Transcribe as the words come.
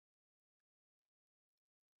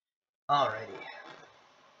Alrighty.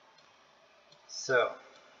 So,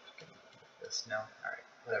 this, no? Alright,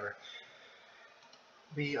 whatever.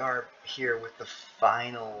 We are here with the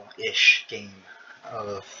final-ish game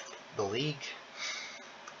of the league.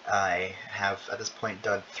 I have, at this point,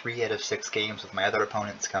 done 3 out of 6 games with my other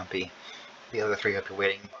opponent's company. The other 3 I've been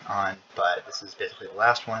waiting on, but this is basically the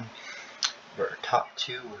last one. We're top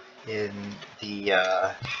 2 in the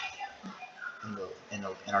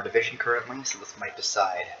in our division currently, so this might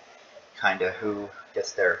decide kinda who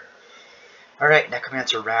gets there. Alright,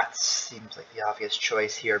 Necromancer Rats seems like the obvious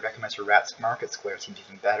choice here. Necromancer Rats Market Square seems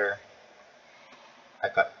even better.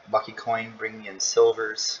 I've got Lucky Coin bringing me in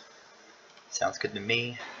silvers. Sounds good to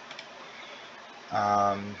me.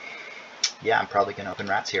 Yeah, I'm probably going to open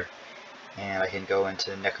Rats here. And I can go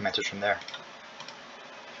into Necromancers from there.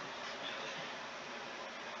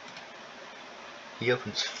 He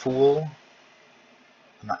opens Fool.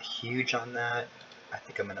 I'm not huge on that. I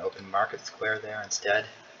think I'm going to open Market Square there instead.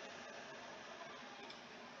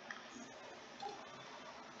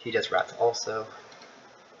 He does Rats also.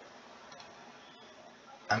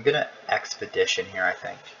 I'm going to Expedition here, I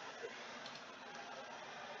think.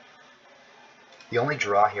 The only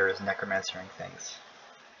draw here is Necromancering things.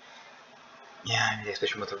 Yeah, I mean, the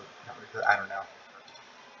Expedition with a... I don't know.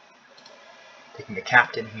 Taking the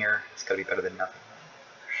Captain here, it's got to be better than nothing.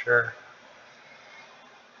 For sure.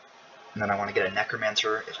 And then I want to get a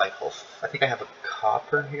Necromancer if I pull... I think I have a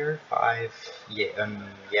Copper here. 5... Yeah,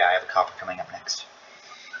 yeah, I have a Copper coming up next.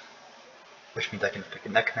 Which means I can pick a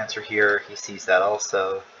Necromancer here. He sees that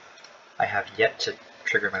also. I have yet to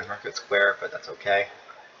trigger my Market Square, but that's okay.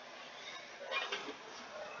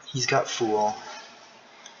 He's got Fool.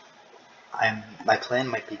 My plan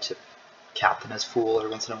might be to Captain as Fool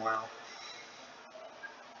every once in a while.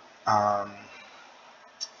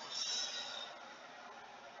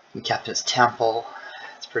 Captain as Temple.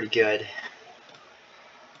 It's pretty good.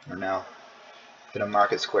 I don't know. I'm gonna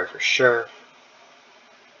Market Square for sure.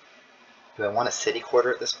 Do I want a City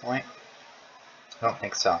Quarter at this point? I don't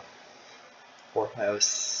think so.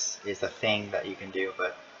 Whorehouse is a thing that you can do,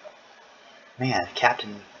 but man,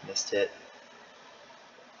 Captain missed it.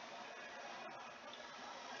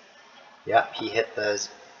 Yep, he hit the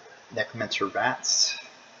Necromancer Rats.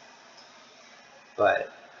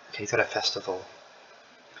 But, okay, he's got a Festival.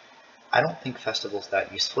 I don't think Festival's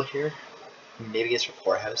that useful here. Maybe it's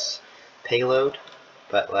for Whorehouse payload,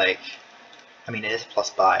 but like, I mean, it is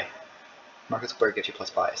plus buy. Market Square gives you plus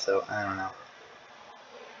buy, so I don't know.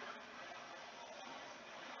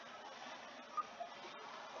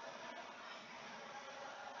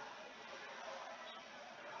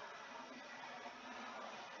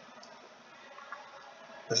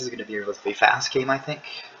 This is going to be a relatively fast game, I think.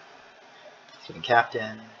 Taking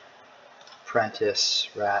Captain, Apprentice,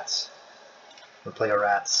 Rats. We'll play a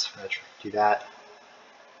Rats. I'm going to do that.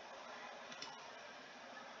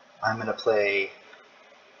 I'm going to play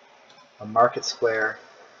a Market Square.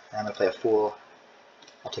 And I'm going to play a Fool.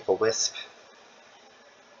 I'll take a Wisp.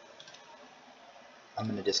 I'm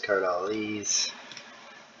going to discard all these.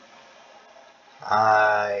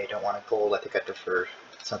 I don't want a gold. I think I prefer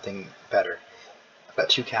something better. I've got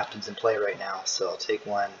 2 Captains in play right now, so I'll take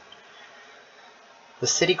one. The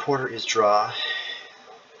City Quarter is draw.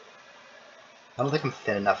 I don't think I'm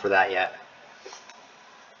thin enough for that yet.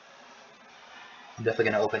 I'm definitely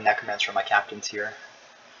going to open Necromancer on my Captains here.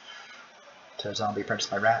 To Zombie Apprentice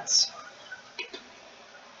my Rats.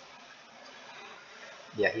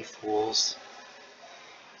 Yeah, he Fools.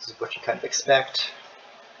 This is what you kind of expect.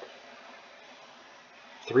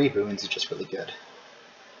 3 boons is just really good.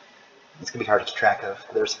 It's going to be hard to keep track of.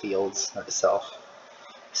 There's Fields, note to self.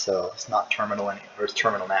 So it's not terminal anymore, or it's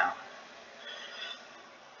terminal now.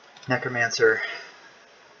 Necromancer,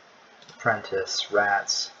 Apprentice,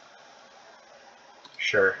 Rats.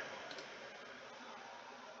 Sure.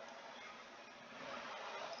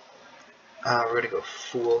 We're going to go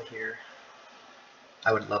Fool here.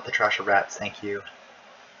 I would love to trash a Rats, thank you.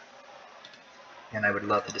 And I would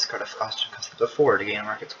love to discard a Costume Customs of 4 to gain a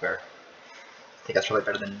Market Square. I think that's probably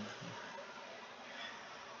better than...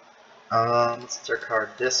 let's discard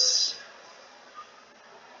this.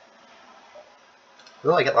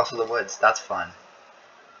 Oh, I get Lost of the Woods. That's fun.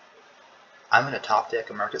 I'm going to top deck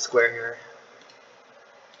a Market Square here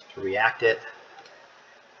to react it.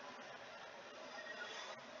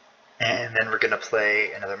 And then we're going to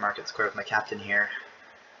play another Market Square with my Captain here.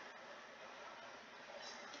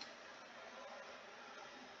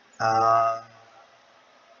 There's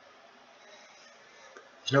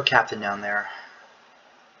no Captain down there.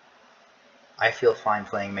 I feel fine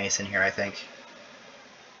playing Mason here, I think.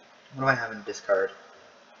 What do I have in discard?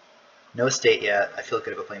 No state yet. I feel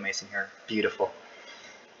good about playing Mason here. Beautiful.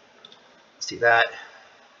 Let's do that.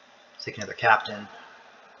 Let's take another captain.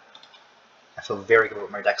 I feel very good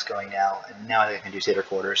about where my deck's going now, and now I think I can do Satyr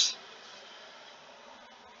Quarters.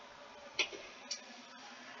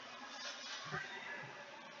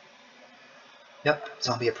 Yep,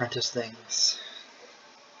 zombie apprentice things.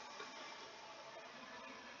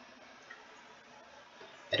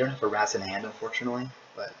 I don't have a rats in hand, unfortunately,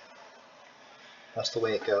 but that's the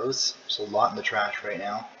way it goes. There's a lot in the trash right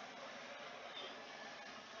now.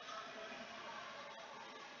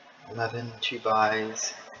 11, 2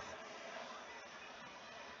 buys.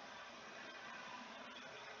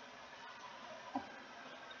 I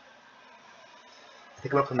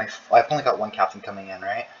think I'm gonna put my. I've only got one captain coming in,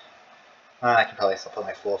 right? I can probably still put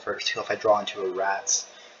my Fool first. If I draw into a rats,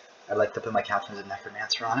 I'd like to put my captain as a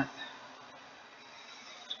Necromancer on it.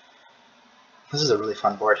 This is a really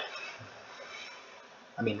fun board.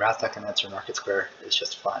 I mean, Rats Necromancer Market Square is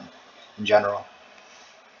just fun in general.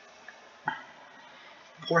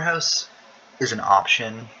 Poorhouse is an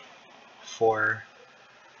option for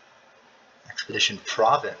Expedition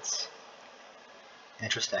Province.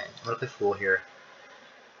 Interesting. I'm gonna play Fool here.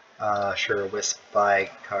 Sure, Wisp, buy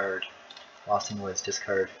card, Lost in Woods,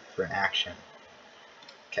 discard for an action.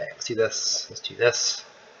 Okay, let's do this. Let's do this.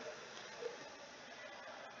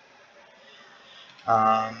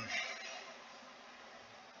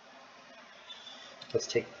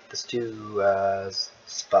 Let's do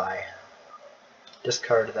Spy.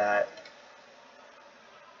 Discard that.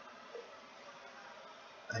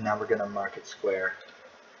 And now we're gonna Market Square.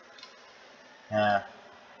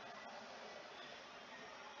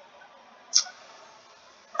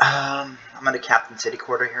 I'm gonna Captain City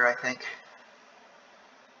Quarter here, I think.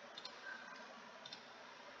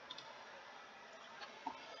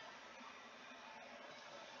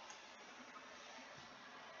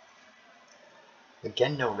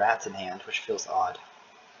 Again, no rats in hand, which feels odd.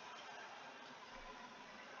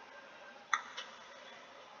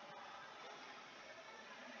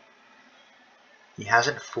 He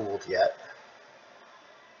hasn't fooled yet.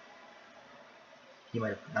 He might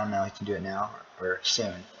have, I don't know, he can do it now or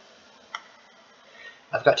soon.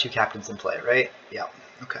 I've got two captains in play, right? Yeah,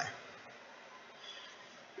 okay.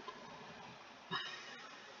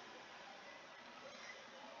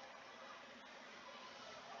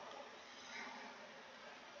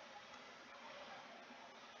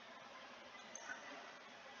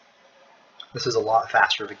 This is a lot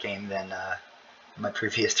faster of a game than my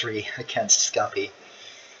previous 3 against Scumpy.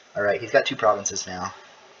 Alright, he's got 2 provinces now.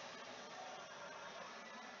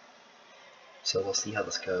 So we'll see how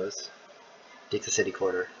this goes. Takes a City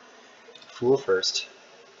Quarter. Fool first.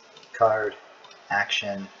 Card.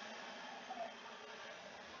 Action.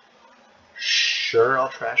 Sure, I'll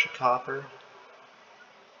trash a copper.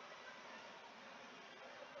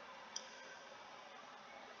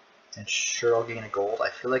 And sure, I'll gain a gold. I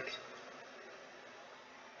feel like...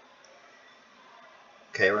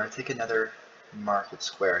 Okay, we're going to take another Market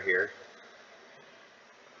Square here.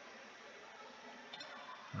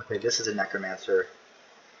 Okay, this is a Necromancer.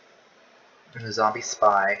 There's a Zombie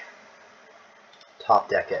Spy. Top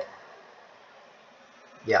deck it.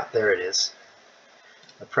 Yeah, there it is.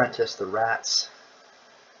 Apprentice, the rats.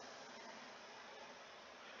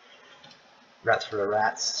 Rats for the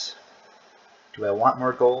rats. Do I want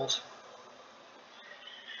more gold?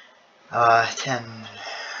 10,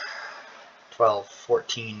 12,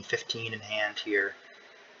 14, 15 in hand here.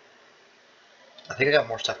 I think I got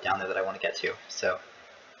more stuff down there that I want to get to, so.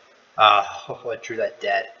 Oh, I drew that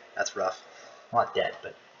dead. That's rough. Not dead,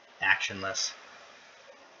 but actionless.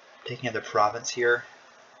 Taking another province here.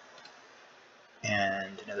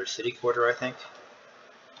 And another City Quarter, I think.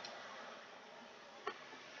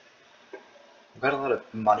 I've got a lot of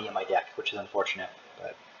money in my deck, which is unfortunate,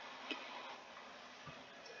 but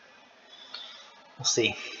we'll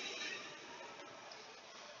see.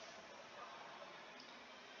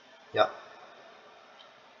 Yep.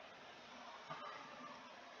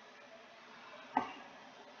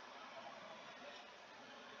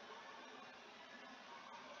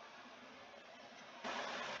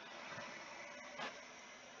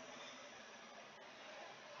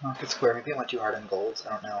 Market Square, maybe I went too hard on golds,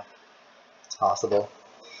 I don't know. It's possible.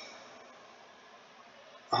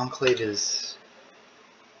 Enclave is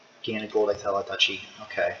gain a gold Exile Duchy.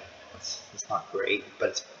 Okay, that's not great, but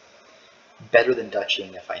it's better than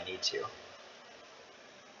Dutching if I need to.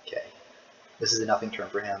 Okay, this is a nothing turn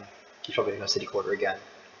for him. He's probably going to go City Quarter again.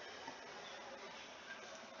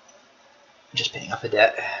 Just paying off a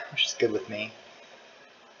debt, which is good with me.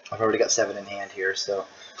 I've already got 7 in hand here, so...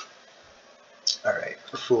 Alright,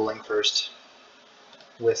 we're fooling first.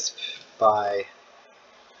 Wisp by...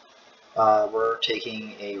 we're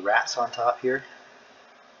taking a rats on top here.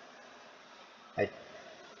 I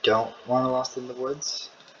don't want to Lost in the Woods.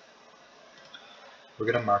 We're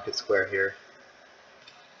going to Market Square here.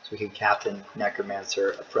 So we can Captain,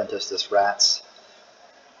 Necromancer, Apprentice this rats.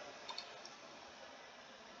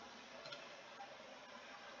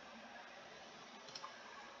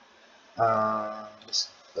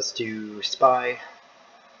 Let's do Spy.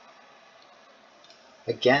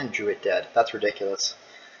 Again, Druid dead. That's ridiculous.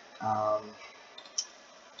 But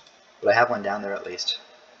I have one down there at least.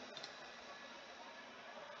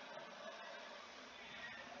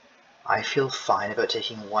 I feel fine about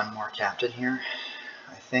taking one more captain here.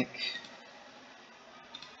 I think...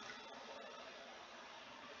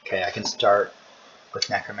 Okay, I can start with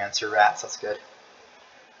Necromancer rats, that's good.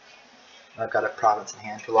 I've got a province in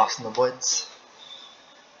hand for Lost in the Woods.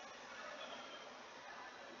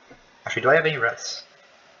 Actually, do I have any rats?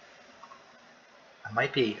 I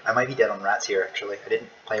might be dead on rats here, actually. I didn't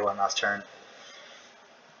play one last turn.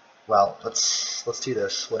 Well, let's do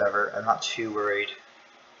this, whatever. I'm not too worried.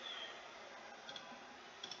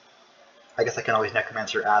 I guess I can always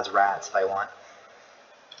Necromancer as rats if I want.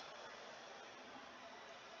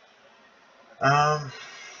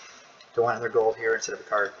 Do I want another gold here instead of a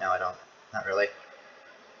card? No, I don't. Not really.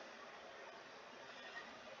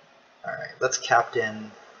 Alright, let's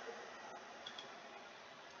Captain.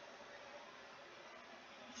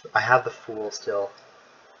 I have the Fool still.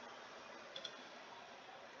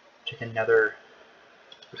 Take another.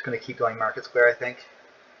 We're just going to keep going Market Square, I think.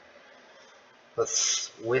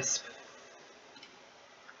 Let's Wisp.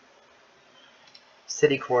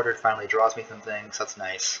 City Quartered finally draws me some things. That's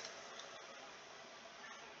nice.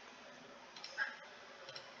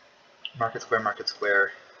 Market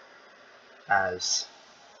Square as...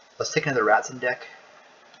 Let's take another rats in deck.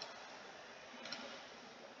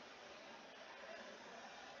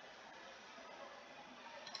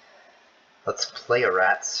 Let's play a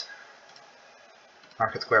rats.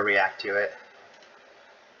 Market Square react to it.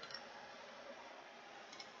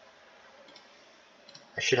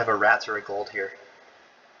 I should have a rats or a gold here.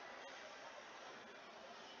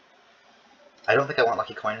 I don't think I want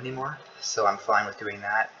Lucky Coin anymore, so I'm fine with doing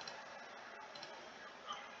that.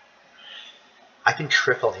 I can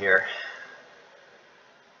triple here.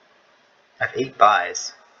 I have 8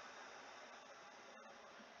 buys.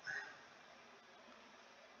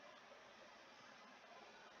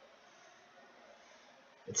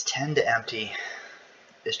 It's 10 to empty.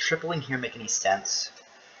 Does tripling here make any sense?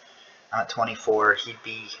 I'm at 24.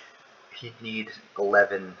 He'd need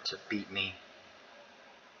 11 to beat me.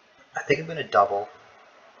 I think I'm gonna double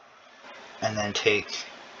and then take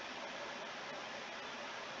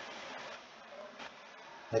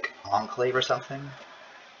like Enclave or something.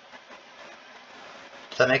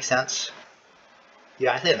 Does that make sense?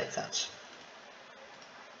 Yeah, I think it makes sense.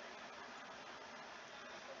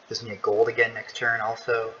 Gives me a gold again next turn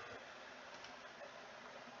also.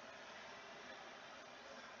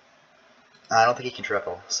 I don't think he can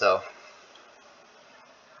triple, so.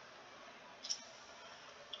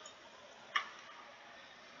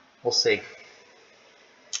 We'll see.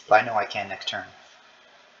 But I know I can next turn.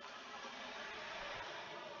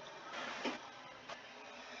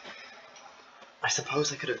 I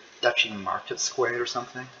suppose I could have Duchy Market Squared or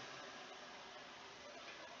something.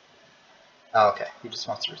 Oh, okay. He just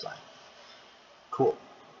wants to resign. Cool.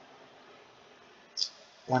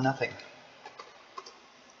 1-0.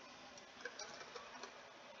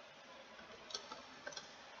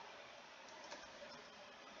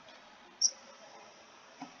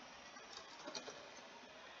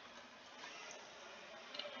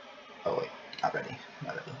 Oh wait, not ready.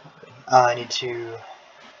 Not ready. Not ready. I need to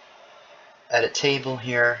edit table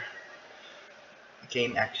here.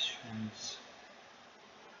 Game actions.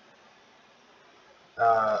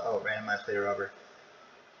 Oh, randomize player over.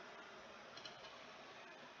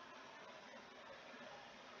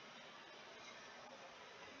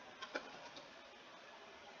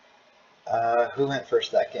 Who went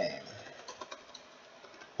first that game?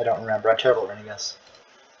 I don't remember. I'm terrible at running this.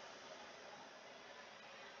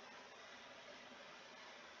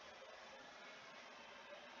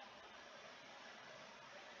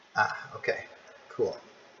 Ah, okay. Cool.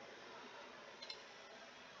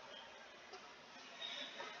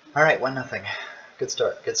 Alright, 1-0. Good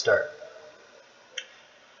start, good start.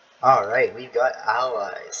 Alright, we've got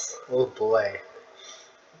allies. Oh boy.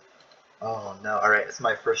 Oh no, alright, it's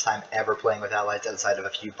my first time ever playing with allies outside of a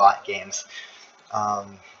few bot games. So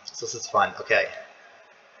this is fun. Okay.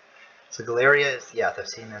 So Galeria is, yeah, I've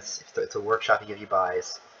seen this. It's a workshop to give you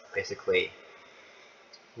buys, basically.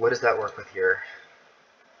 What does that work with here?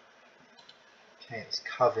 Okay, it's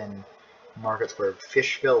Coven, Market Square,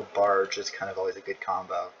 Fishville, Barge is kind of always a good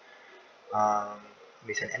combo. You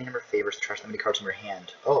may send any number of favors to trash that many cards from your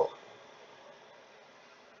hand. Oh.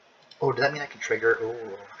 Oh, does that mean I can trigger?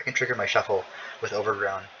 Ooh, I can trigger my shuffle with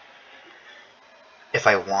Overgrown if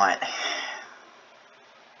I want.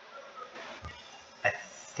 I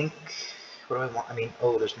think. What do I want? I mean,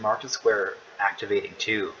 oh, there's Market Square activating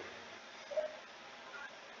too.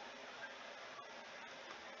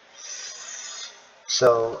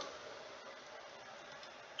 So,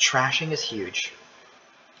 trashing is huge.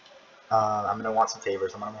 I'm going to want some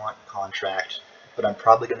favors. I'm going to want contract, but I'm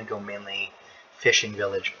probably going to go mainly Fishing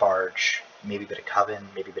Village, Barge, maybe a bit of Coven,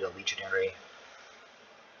 maybe a bit of Legionary,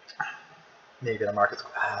 maybe a bit of Market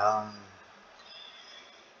Square.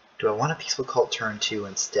 Do I want a Peaceful Cult turn 2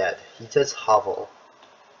 instead? He says Hovel.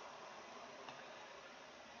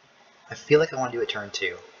 I feel like I want to do it turn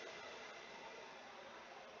 2.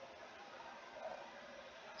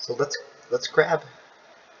 So let's grab.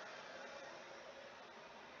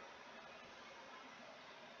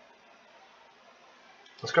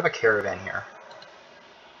 Let's grab a Caravan here.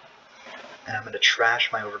 And I'm going to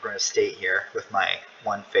trash my Overgrown Estate here with my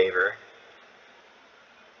one favor.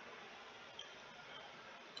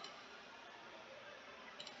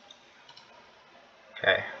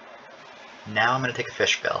 Okay. Now I'm going to take a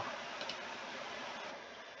Fishville.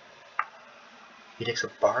 He takes a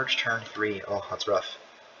Barge turn 3. Oh, that's rough.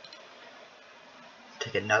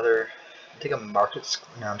 Take another. Take a Market.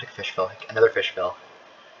 No, I'm taking Fishville. Another Fishville.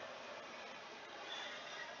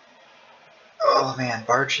 Oh man,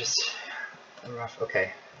 Barge is rough.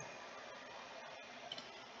 Okay.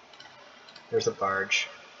 There's a Barge.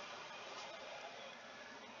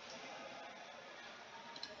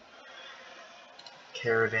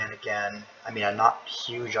 Caravan again. I mean, I'm not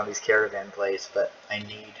huge on these Caravan plays, but I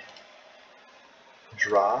need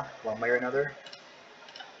draw one way or another.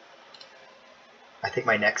 I think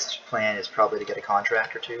my next plan is probably to get a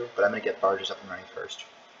contract or two, but I'm going to get Barges up and running first.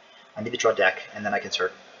 I need to draw deck, and then I can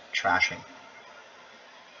start trashing.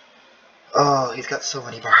 Oh, he's got so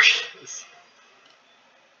many Barges.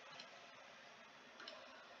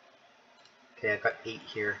 Okay, I've got 8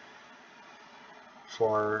 here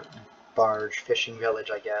for Barge, Fishing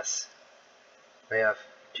Village, I guess. I have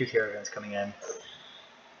 2 Caravans coming in.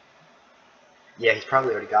 Yeah, he's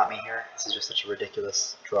probably already got me here. This is just such a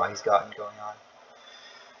ridiculous draw he's gotten going on.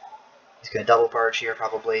 He's going to double Barge here,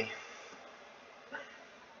 probably.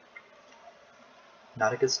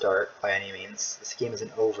 Not a good start, by any means. This game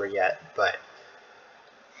isn't over yet, but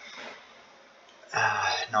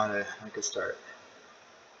not a good start.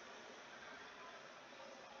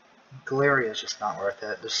 Galeria is just not worth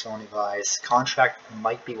it. There's so many buys. Contract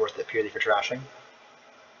might be worth it purely for trashing.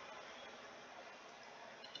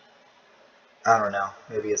 I don't know.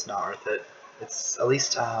 Maybe it's not worth it. It's at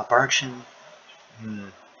least Barge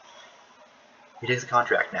and... He takes a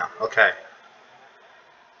contract now. Okay.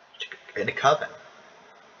 In a Coven.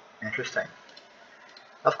 Interesting.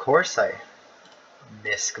 Of course I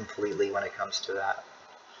miss completely when it comes to that.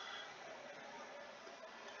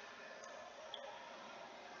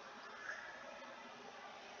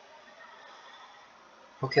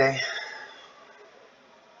 Okay.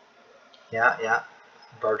 Yeah.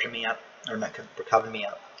 Barging me up. Or not, covering me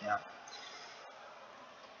up. Yeah.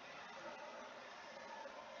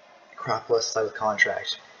 Cropless side with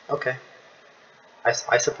contract. Okay.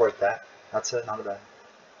 I support that. That's not a bad.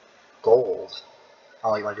 Gold.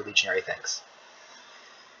 Oh, you want to do Legionary things.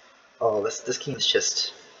 Oh, this game's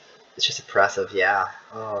just... It's just oppressive, yeah.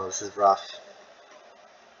 Oh, this is rough.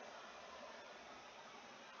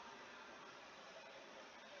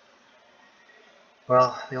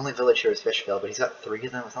 Well, the only village here is Fishville, but he's got 3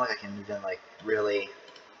 of them. It's not like I can even, like, really...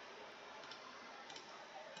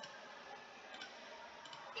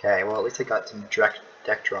 Okay, well, at least I got some direct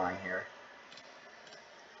deck drawing here.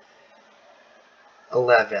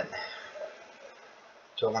 11.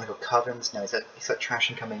 Do I want to go Covens? No, he's got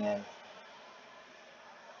trashing coming in.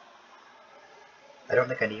 I don't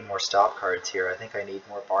think I need more stop cards here. I think I need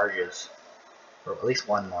more Barges. Or at least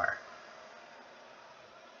one more.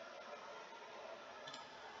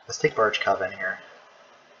 Let's take Barge Coven here.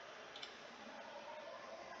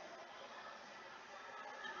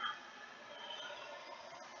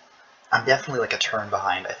 I'm definitely like a turn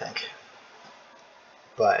behind, I think.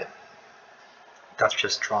 But that's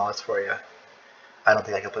just draws for you. I don't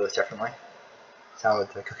think I can play this differently. That's how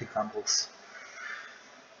the cookie crumbles.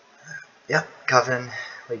 Yeah, Coven,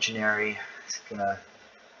 Legionary. It's gonna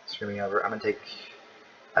screw me over. I'm gonna take...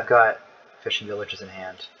 I've got Fishing Villages in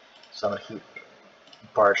hand, so I'm gonna keep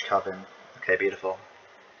Barge Coven. Okay, beautiful.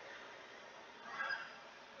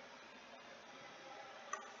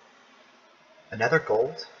 Another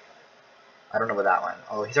gold? I don't know about that one.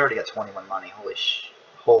 Oh, he's already got 21 money. Holy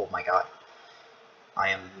oh my god. I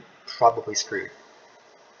am probably screwed.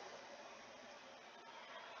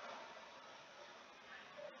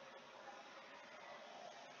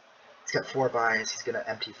 He's got 4 buys. He's gonna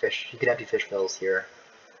empty fish. He could empty fish bills here.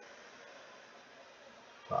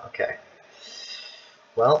 Well, okay.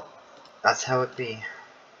 Well, that's how it be.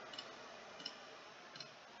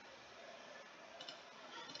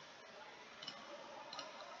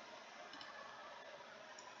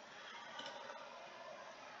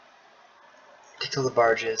 Take all the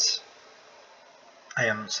barges. I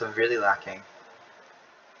am severely lacking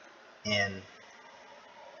in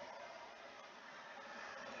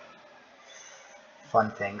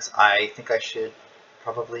fun things. I think I should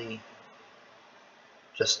probably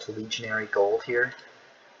just Legionary gold here.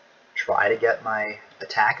 Try to get my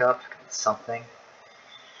attack up, something.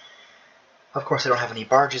 Of course I don't have any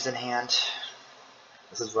barges in hand.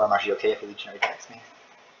 This is where I'm actually okay if a Legionary attacks me.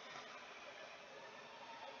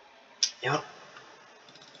 Yep.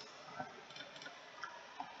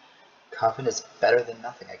 Coven is better than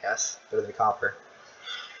nothing, I guess. Better than copper.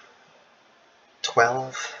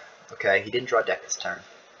 12. Okay, he didn't draw a deck this turn.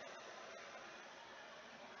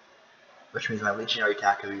 Which means my Legionary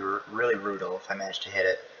attack would be really brutal if I managed to hit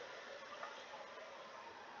it.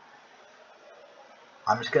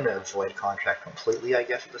 I'm just going to avoid contract completely, I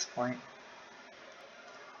guess, at this point.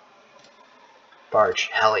 Barge,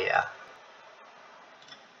 hell yeah.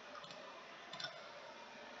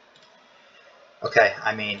 Okay,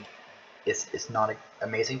 I mean, it's not an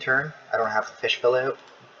amazing turn. I don't have the fish fill out,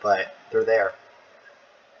 but they're there.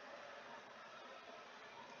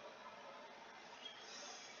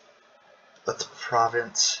 Let's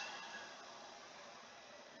province.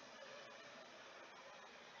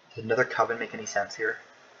 Did another coven make any sense here?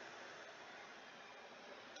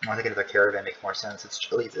 I think another caravan makes more sense.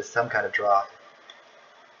 At least it's some kind of draw.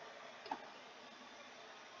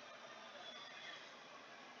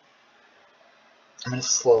 I'm going to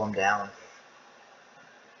slow him down.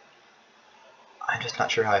 I'm just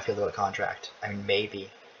not sure how I feel about a contract. I mean,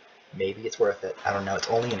 maybe it's worth it. I don't know. It's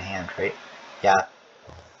only in hand, right? Yeah.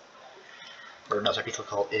 Or no, sorry, people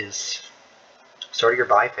call it is start of your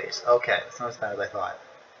buy phase. Okay, it's not as bad as I thought.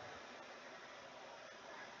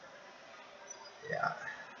 Yeah.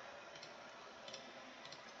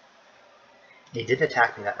 He didn't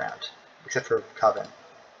attack me that round, except for Coven.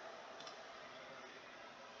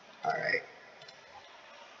 Alright.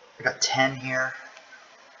 I got 10 here.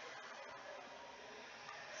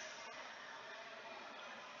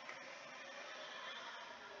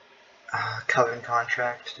 Coven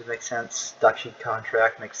contract, does make sense. Duchy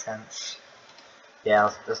contract makes sense.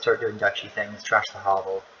 Yeah, let's start doing duchy things. Trash the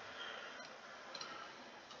hovel.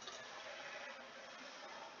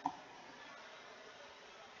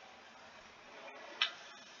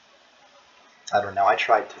 I don't know, I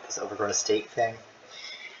tried this overgrown estate thing.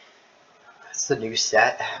 It's a new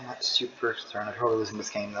set. I'm not super concerned. I'm probably losing this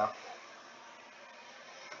game though.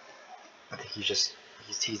 I think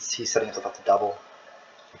he's setting himself up to double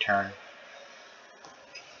return.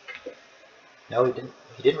 No, he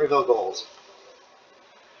didn't reveal goals.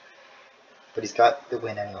 But he's got the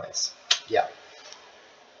win anyways. Yeah.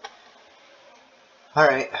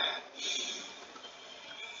 Alright.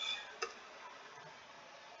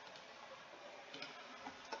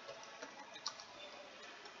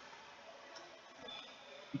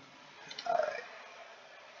 Alright.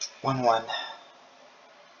 1-1.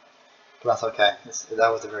 But that's okay. That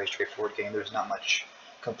was a very straightforward game. There's not much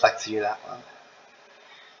complexity to that one.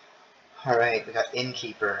 Alright, we got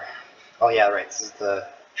Innkeeper. Oh yeah, right. This is the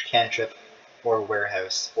Cantrip or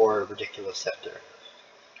Warehouse or Ridiculous Scepter.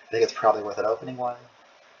 I think it's probably worth an opening one.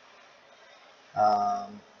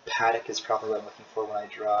 Paddock is probably what I'm looking for when I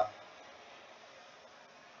draw.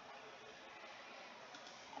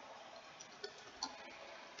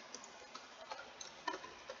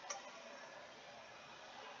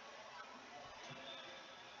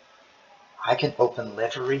 I can open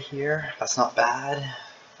Livery here. That's not bad.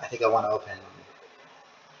 I think I want to open.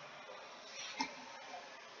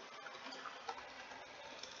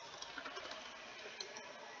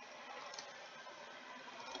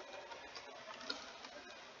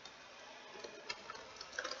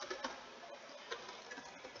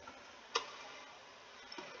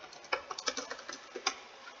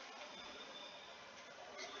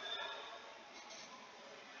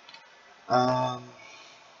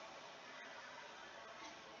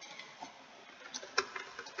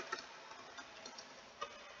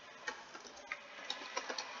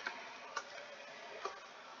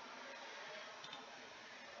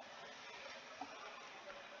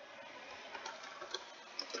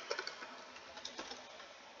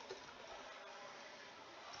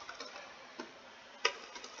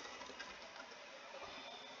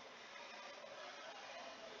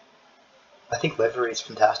 I think Livery is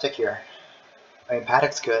fantastic here. I mean,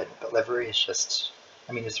 Paddock's good, but Livery is just...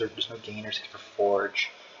 I mean, there's no gainers except for Forge.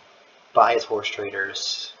 Buys horse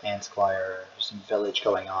traders and Squire. There's some village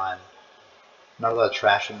going on. Not a lot of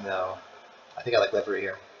trashing, though. I think I like Livery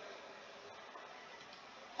here.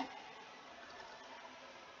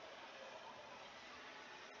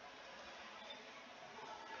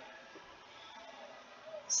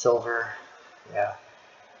 Silver, yeah.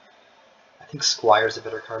 I think Squire's a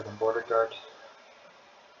better card than Border Guard.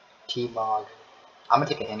 T-Mog. I'm going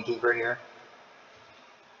to take an Innkeeper here.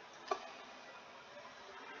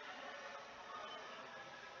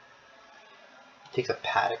 Takes a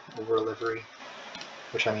Paddock over a Livery,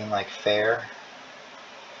 which I mean like fair.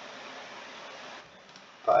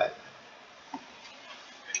 But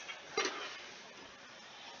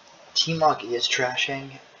T-Mog is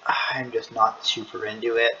trashing. I'm just not super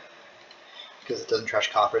into it because it doesn't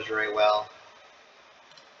trash coppers very well.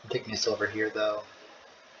 I'm taking a silver here though.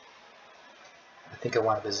 I think I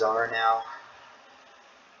want a Bazaar now.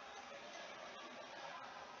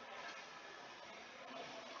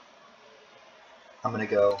 I'm going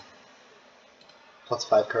to go plus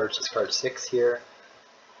 5 cards, discard 6 here.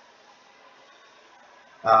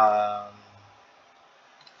 4,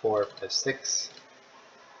 5, 6.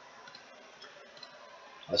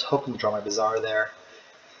 I was hoping to draw my Bazaar there,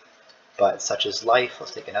 but such is life.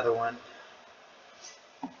 Let's take another one.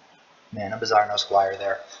 Man, no Bazaar, no Squire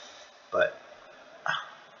there, but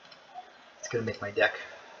it's going to make my deck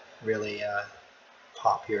really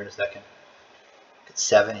pop here in a second. Get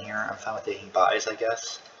 7 here. I'm fine with taking buys, I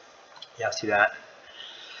guess. Yeah, let's do that.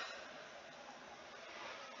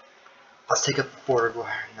 Let's take a Border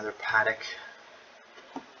Guard, another Paddock.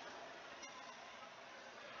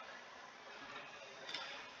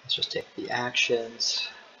 Let's just take the actions.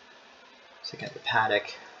 So again, the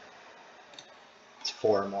Paddock. It's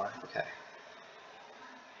 4 or more. Okay.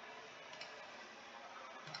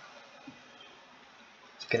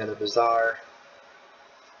 Take another Bazaar.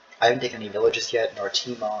 I haven't taken any villages yet, nor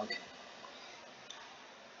T-Mog.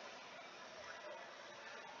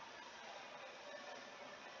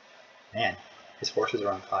 Man, his forces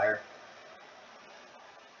are on fire.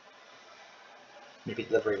 Maybe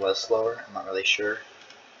Livery was slower, I'm not really sure.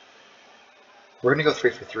 We're gonna go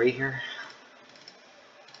 3 for 3 here.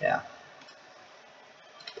 Yeah.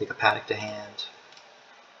 Take a Paddock to hand.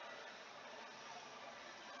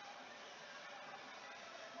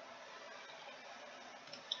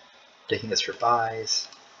 Taking this for buys.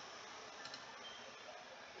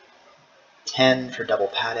 10 for double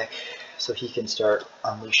Paddock, so he can start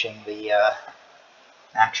unleashing the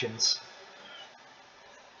actions.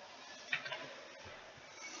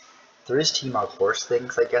 There is T-Mog horse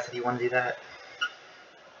things, I guess, if you want to do that.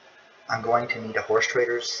 I'm going to need a horse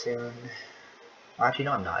trader soon. Actually,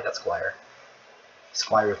 no, I'm not. I got Squire.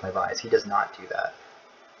 Squire with my buys. He does not do that.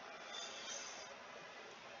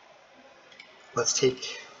 Let's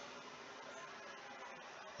take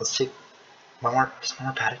one more. Does one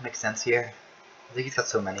more Paddock make sense here? I think he's got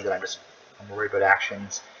so many that I'm worried about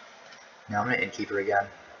actions. Now I'm gonna Innkeeper again.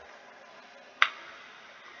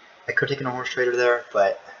 I could have taken a horse trader there,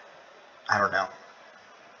 but I don't know.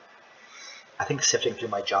 I think sifting through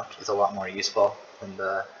my junk is a lot more useful than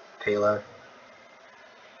the payload.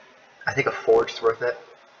 I think a Forge is worth it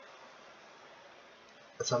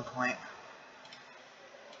at some point.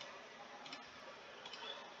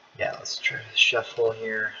 Yeah, let's try to shuffle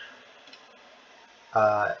here.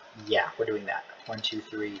 Yeah, we're doing that. 1, 2,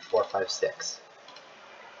 3, 4, 5, 6.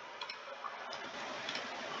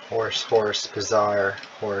 Horse, horse, Bazaar,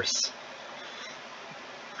 horse,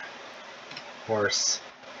 horse.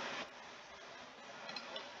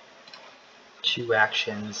 2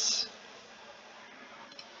 actions.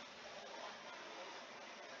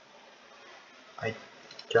 I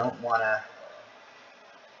don't want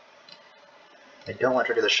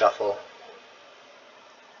to do the shuffle.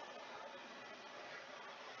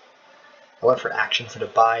 I went for actions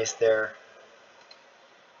and buys there,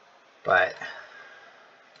 but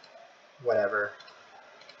whatever.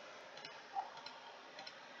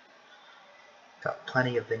 Got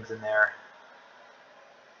plenty of things in there.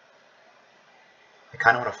 I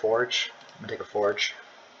kind of want a Forge. I'm going to take a Forge.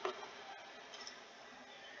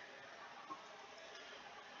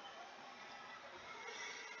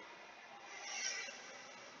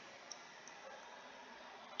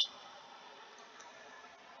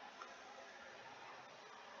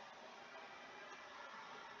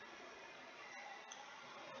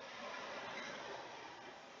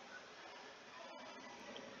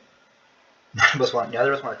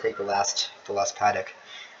 Neither of us want to take the last Paddock.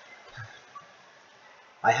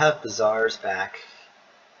 I have Bazaars back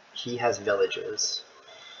He has villages.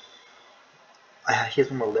 He has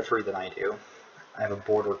one more livery than I do. I have a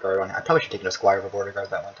border guard on him. I probably should have taken a Squire of a border guard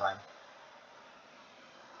that one time.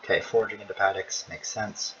 Okay, forging into Paddocks makes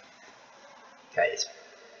sense. Okay,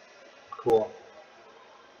 cool.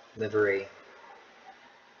 Livery.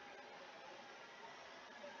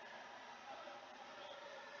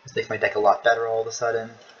 This makes my deck a lot better all of a sudden.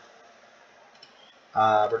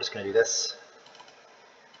 We're just going to do this.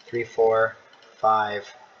 3, 4,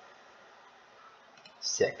 5,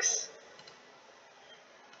 6.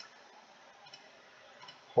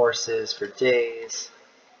 Horses for days.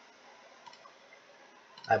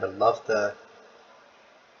 I would love the...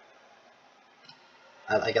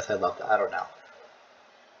 I guess I love that. I don't know.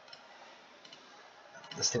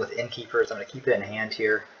 This thing with Innkeepers, I'm going to keep it in hand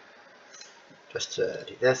here. Just to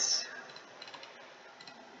do this.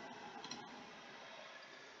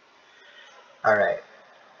 Alright.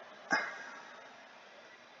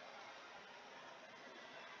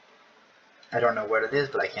 I don't know what it is,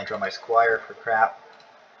 but I can't draw my Squire for crap.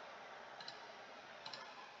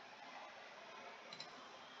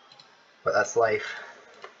 But that's life.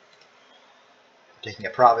 I'm taking a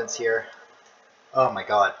province here. Oh my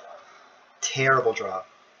god. Terrible draw.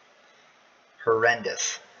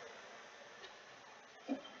 Horrendous.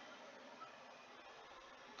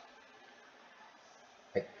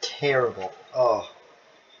 Like, terrible. Oh.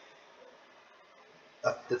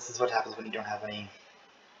 This is what happens when you don't have any...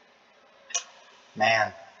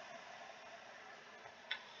 Man.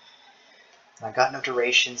 I've got no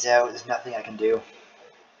durations out. There's nothing I can do.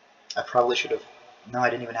 I probably should have... No, I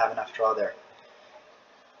didn't even have enough draw there.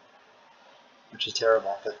 Which is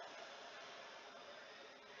terrible, but...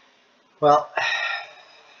 Well...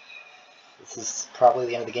 This is probably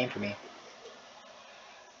the end of the game for me.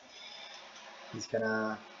 He's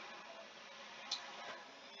gonna...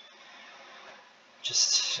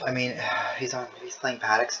 Just... I mean, he's playing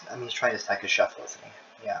Paddocks. I mean, he's trying to stack his shuffle, isn't he?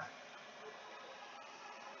 Yeah.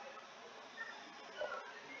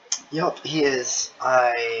 Yup, he is.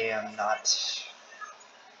 I am not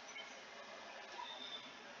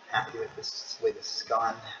happy with this way this has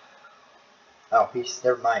gone. Oh,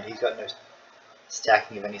 never mind. He's got no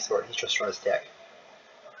stacking of any sort. He's just trying to stack.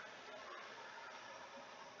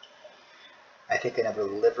 I think another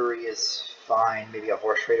livery is fine. Maybe a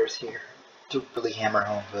horse raiders here to really hammer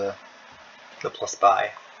home the plus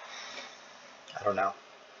buy. I don't know.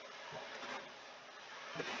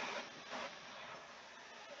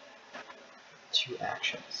 Two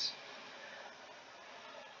actions.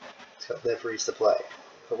 He's got liveries to play.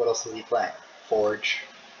 But what else is he playing? Forge.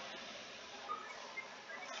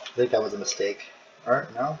 I think that was a mistake. Or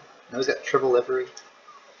no? No, he's got triple livery.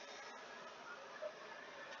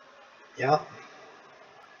 Yep.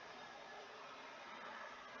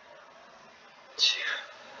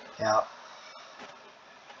 Yeah.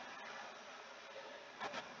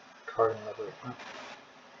 Card and livery.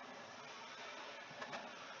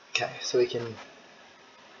 Okay, so we can...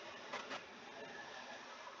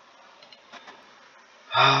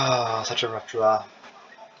 Ah, such a rough draw.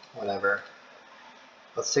 Whatever.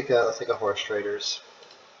 Let's take a horse traders.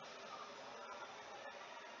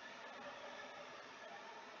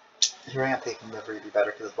 Here I am thinking livery would be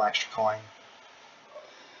better because it's one extra coin.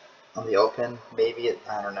 On the open, maybe it,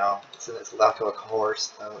 I don't know. It's luck of a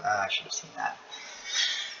horse, though. I should have seen that.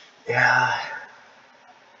 Yeah.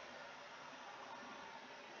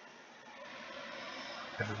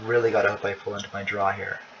 I've really got to hope I pull into my draw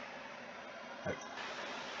here. Like,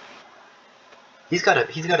 he's got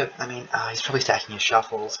to, I mean, he's probably stacking his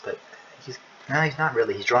shuffles, but no, he's not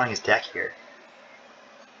really. He's drawing his deck here.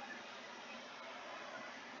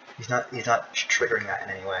 He's not triggering that in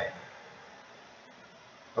any way.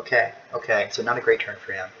 Okay, so not a great turn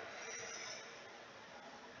for him.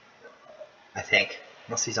 I think,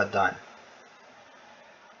 unless he's not done.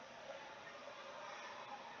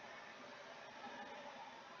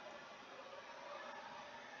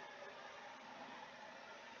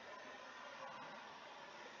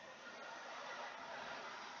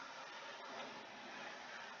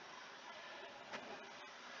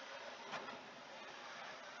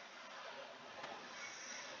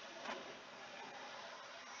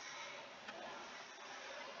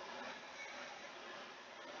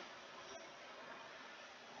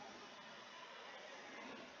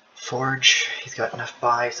 Forge, he's got enough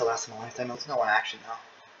buys to last him a lifetime. There's no one action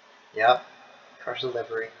though. Yep, crush the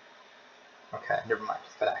livery. Okay, never mind.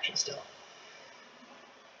 He's got action still.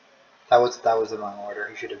 That was the wrong order.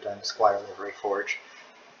 He should have done Squire, livery, forge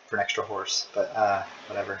for an extra horse, but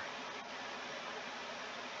whatever.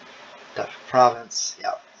 Dutch province.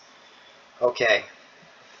 Yep. Okay.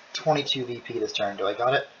 22 VP this turn. Do I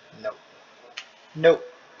got it? Nope. Nope.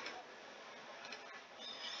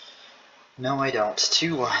 No, I don't.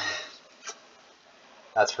 2-1.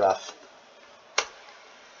 That's rough.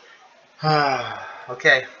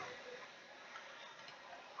 Okay.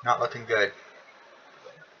 Not looking good.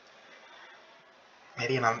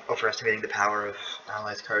 Maybe I'm overestimating the power of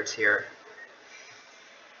allies cards here.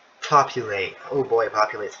 Populate. Oh boy,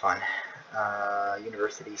 populate's fun.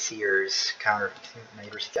 University, Seers,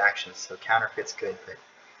 University actions. So Counterfeit's good, but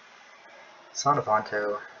Son of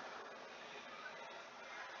Onto.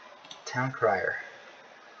 Town Crier.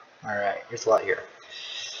 Alright, here's a lot here.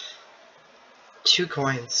 2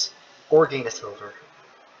 coins, or gain a silver.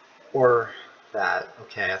 Or that.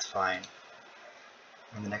 Okay, that's fine.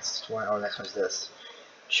 And the next one, oh, the next one's this.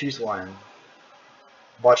 Choose one.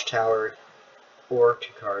 Watchtower, or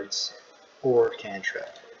 2 cards, or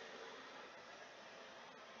cantrip.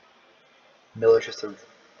 Miller's just an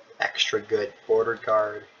extra good border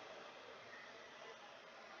guard.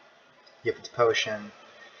 You have its potion.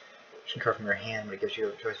 You can card from your hand, but it gives you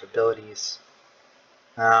a choice of abilities.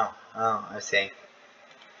 Oh, I see. Are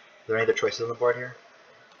there any other choices on the board here?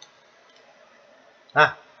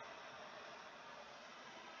 Ah!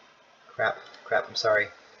 Crap, I'm sorry.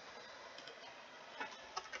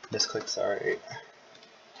 Misclick, sorry.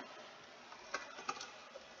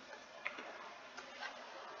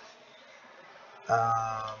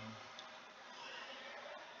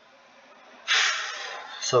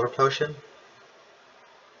 Silver potion.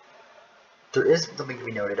 There is something to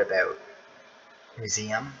be noted about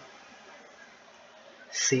Museum.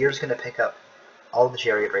 Seer's going to pick up all the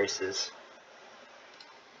Chariot races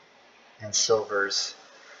and silvers.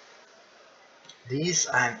 These,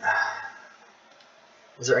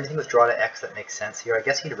 is there anything with draw to X that makes sense here? I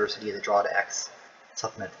guess University is a draw to X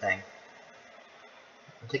supplement thing.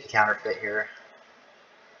 I'll take a Counterfeit here.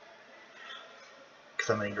 Because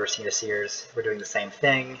I'm in University to Seers. We're doing the same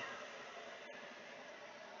thing.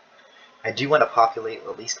 I do want to populate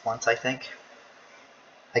at least once, I think.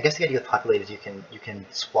 I guess the idea with populate is you can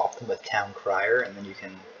swap them with Town Crier, and then you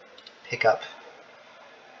can pick up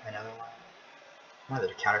another one. I want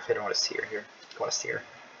a Counterfeit. I want a Seer here. I want a Seer.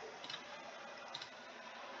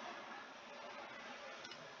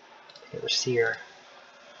 Another Seer.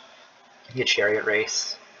 Give me a Chariot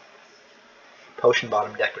race. Potion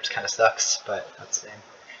bottom deck, which kind of sucks, but that's the same.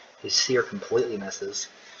 His Seer completely misses.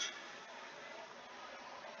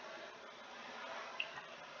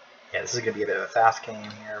 Yeah, this is going to be a bit of a fast game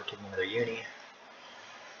here. We're taking another uni.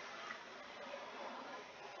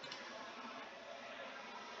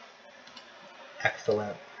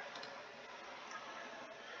 Excellent.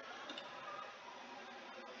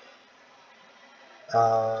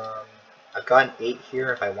 I've got an 8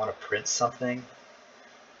 here if I want to print something.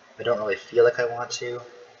 I don't really feel like I want to.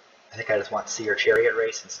 I think I just want Seer Chariot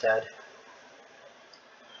race instead.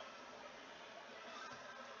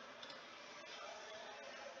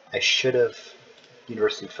 I should have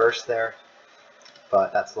University first there,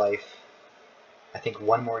 but that's life. I think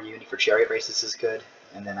one more uni for Chariot races is good,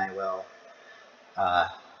 and then I will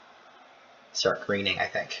start greening, I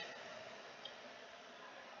think.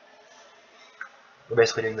 We're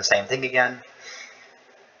basically doing the same thing again.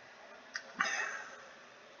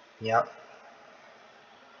 Yep.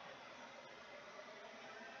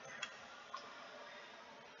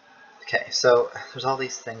 Okay, so there's all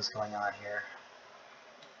these things going on here.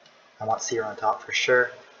 I want Seer on top for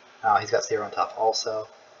sure. Oh, he's got Seer on top also.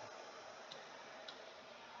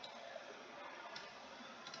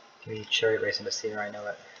 Give me Chariot race into Seer, I know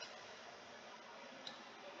it.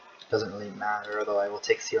 Doesn't really matter, although I will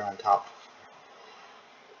take Seer on top.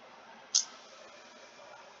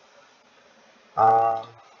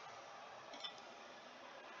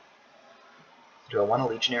 Do I want a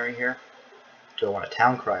Legionary here? Do I want a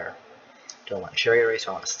Town Crier? Do I want a Chariot race? Do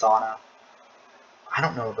I want a Sauna? I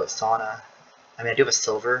don't know about Sauna. I mean, I do have a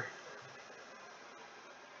silver.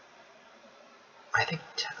 I think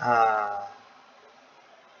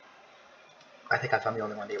if I'm the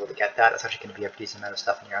only one to be able to get that, that's actually going to be a decent amount of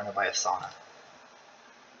stuff in here. I'm going to buy a Sauna.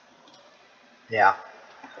 Yeah.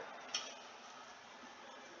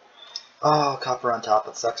 Oh, copper on top.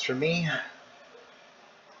 That sucks for me.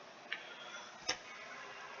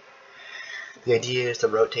 The idea is to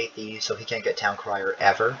rotate these so he can't get Town Crier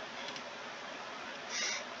ever.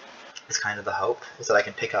 It's kind of the hope, is that I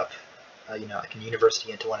can pick up, you know, I can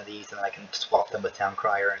University into one of these, and then I can swap them with Town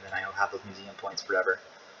Crier, and then I'll have those museum points forever.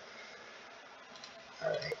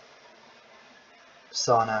 Alright.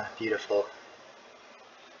 Sauna, beautiful.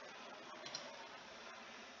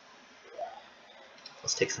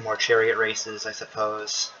 Let's take some more Chariot races, I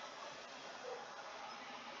suppose.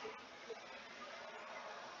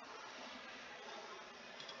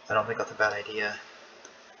 I don't think that's a bad idea.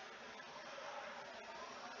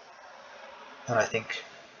 And I think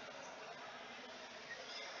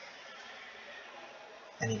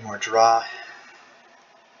I need more draw.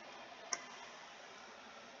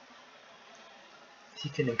 He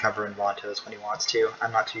can uncover in Vantos when he wants to.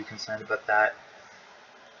 I'm not too concerned about that.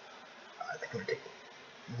 I think I'm going to take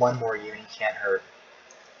one more unit, can't hurt.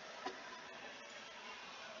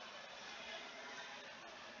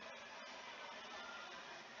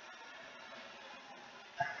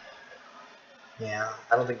 Yeah,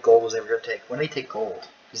 I don't think gold was ever going to take. When did he take gold?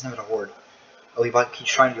 He doesn't have a horde. Oh, he's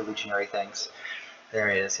trying to do Legionary things. There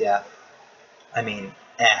he is, yeah. I mean,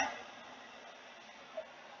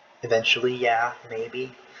 Eventually, yeah,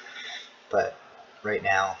 maybe. But right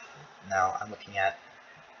now, no, I'm looking at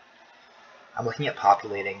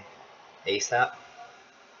populating ASAP.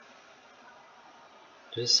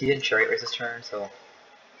 He didn't Chariot race his turn, so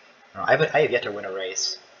no, I have yet to win a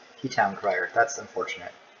race. He Town Crier. That's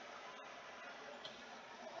unfortunate.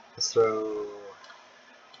 Let's throw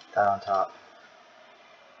that on top.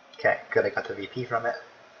 Okay, good. I got the VP from it.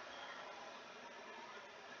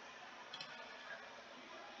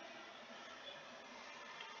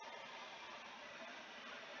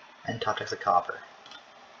 And top deck's a copper.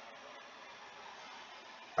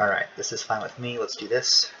 Alright, this is fine with me. Let's do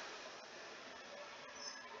this.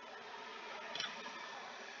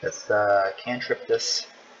 Let's cantrip this.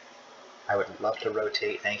 I would love to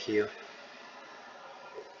rotate, thank you.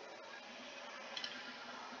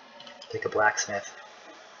 Take a blacksmith.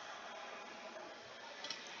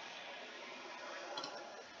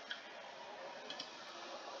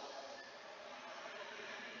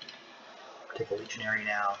 Take a legionary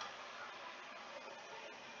now.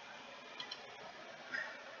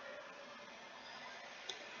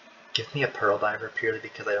 Give me a pearl diver purely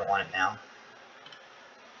because I don't want it now.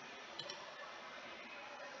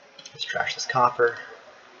 Let's trash this copper.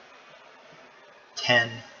 10.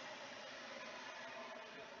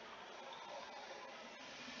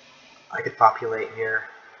 I could populate here.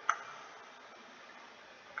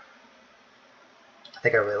 I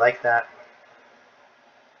think I really like that.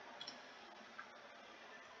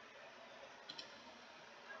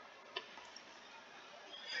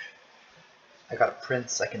 I got a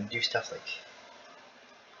prince, I can do stuff like...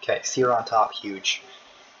 Okay, Seer on top, huge.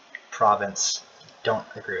 Province, don't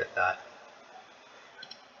agree with that.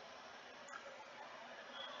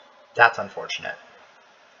 That's unfortunate.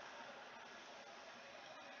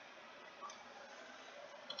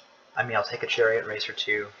 I mean, I'll take a Chariot race or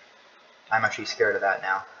two. I'm actually scared of that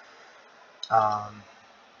now.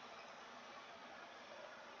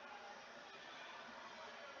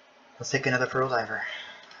 Let's take another pearl diver.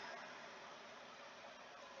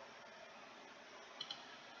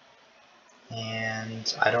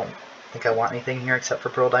 And I don't think I want anything here except for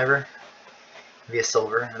pearl diver. Maybe a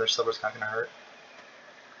silver. Another silver's not going to hurt.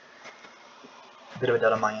 A bit of a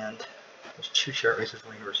dud on my end. There's 2 Chariot races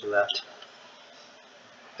from the university left.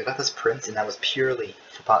 I got this prince, and that was purely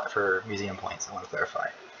for museum points. I want to clarify.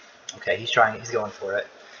 Okay, he's going for it.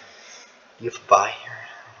 You have to buy here.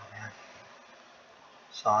 Oh man.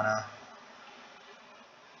 Sauna.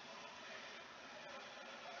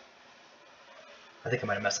 I think I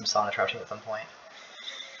might have messed some sauna crouching at some point.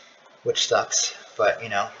 Which sucks, but you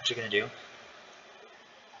know, what you gonna do?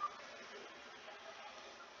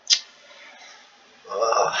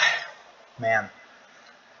 Ugh. Man.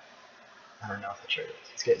 I don't know if that's true.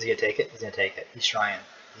 Is he gonna take it? He's gonna take it. He's trying.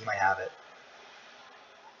 He might have it.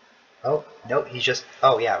 Oh, no, he's just...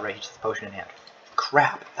 Oh, yeah, right, he's just a potion in hand.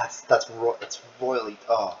 Crap! That's royally...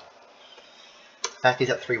 Oh. The fact he's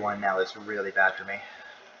at 3-1 now is really bad for me.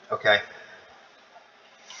 Okay.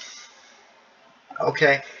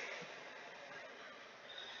 Okay.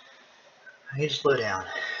 I need to slow down.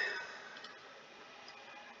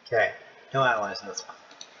 Okay. No allies in this one.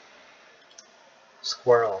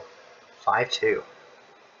 Squirrel. 5-2.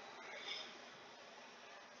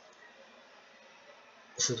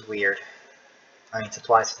 This is weird. I mean,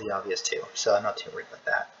 supplies is the obvious too, so I'm not too worried about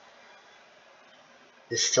that.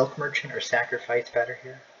 Is Silk Merchant or Sacrifice better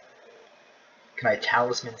here? Can I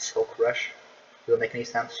Talisman Silk Rush? Does that make any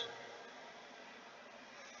sense?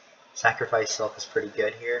 Sacrifice Silk is pretty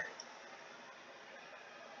good here.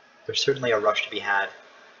 There's certainly a rush to be had.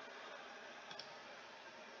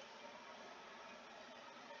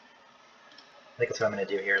 I think that's what I'm going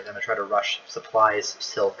to do here. I'm going to try to rush Supplies,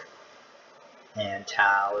 Silk, and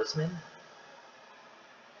Talisman.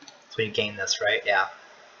 So you gain this, right? Yeah.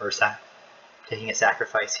 Or taking a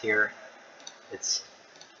Sacrifice here. It's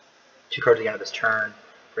 2 cards at the end of this turn.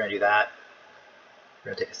 We're going to do that.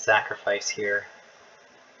 We're going to take a Sacrifice here.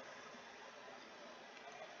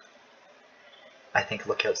 I think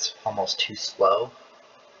Lookout's almost too slow.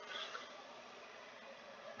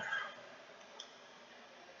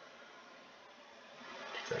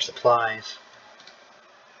 Take their supplies.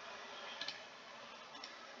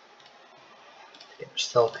 Take their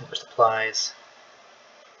silk and their supplies.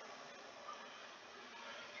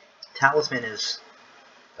 Talisman is...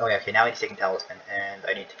 Oh yeah, okay, now he's taking Talisman, and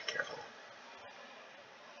I need to be careful.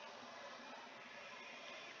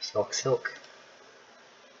 Silk, silk.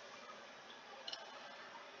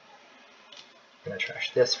 I'm gonna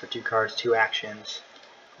trash this for 2 cards, 2 actions.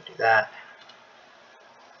 Do that.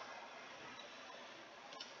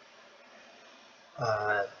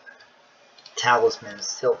 Talisman,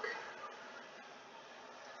 silk.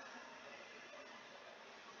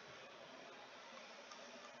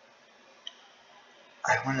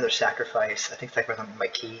 I want another sacrifice. I think sacrifice might be my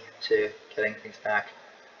key to getting things back.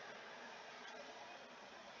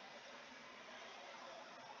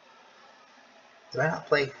 Did I not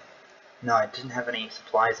play? No, I didn't have any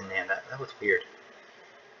supplies in hand. That was weird.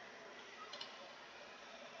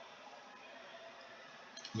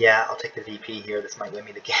 Yeah, I'll take the VP here. This might win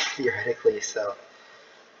me the game theoretically, so.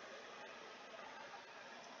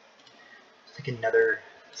 Let's take another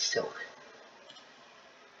silk.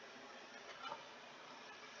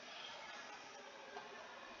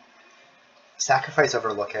 Sacrifice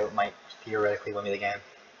over Lookout might theoretically win me the game.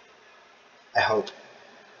 I hope.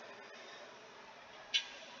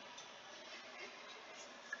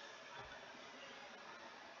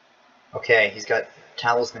 Okay, he's got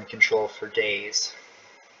Talisman control for days.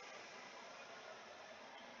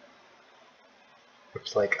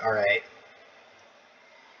 Looks like, alright.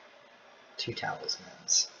 2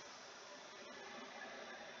 Talismans.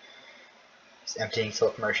 He's emptying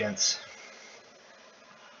Silk Merchants.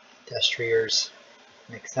 Destriers.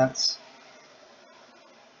 Makes sense.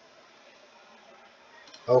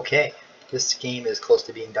 Okay, this game is close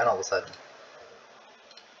to being done all of a sudden.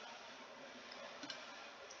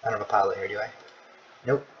 I don't have a pilot here, do I?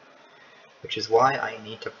 Nope. Which is why I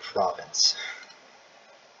need to province.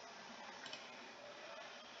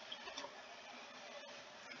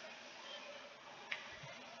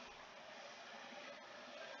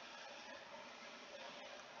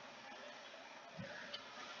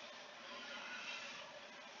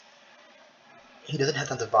 He doesn't have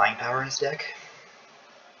tons of buying power in his deck.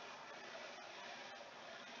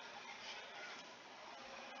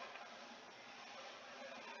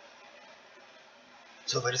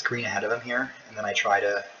 So if I just green ahead of him here, and then I try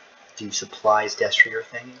to do supplies, destrier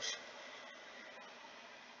things.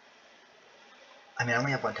 I mean, I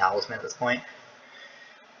only have 1 Talisman at this point,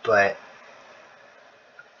 but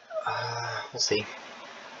we'll see.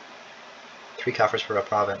 3 coffers for a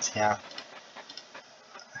province, yeah.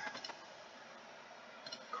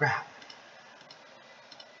 Crap.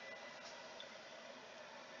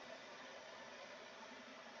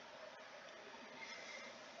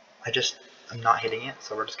 I'm not hitting it,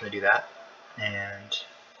 so we're just going to do that. And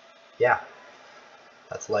yeah,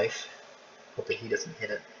 that's life. Hope that he doesn't hit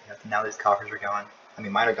it. Now these coffers are gone. I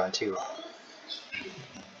mean, mine are gone too.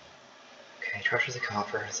 Okay, treasures a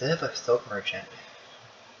coffer. Ziv a Silk Merchant.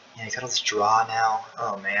 Yeah, he's got all this draw now.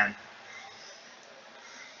 Oh man.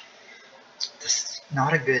 This is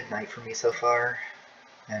not a good night for me so far.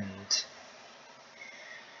 And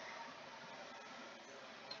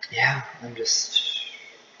yeah, I'm just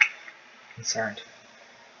concerned.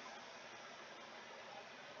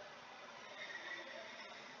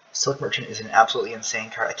 Silk Merchant is an absolutely insane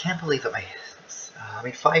card. I can't believe that I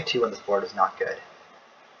mean, 5-2 on this board is not good.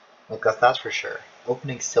 Like, that's for sure.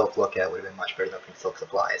 Opening Silk Lookout would have been much better than opening Silk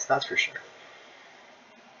Supplies, that's for sure.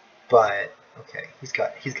 But, okay, he's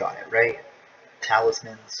got it, right?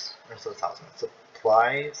 Talismans, or so talismans.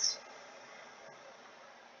 Supplies.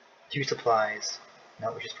 2 supplies.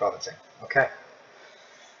 No, we're just provincing. Okay.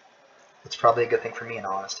 That's probably a good thing for me, in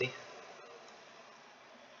all honesty.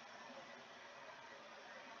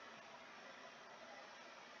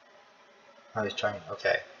 I was trying.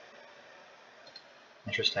 Okay.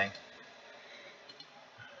 Interesting.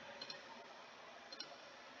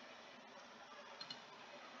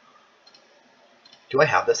 Do I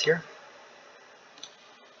have this here?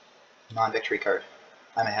 Non-victory card.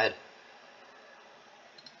 I'm ahead.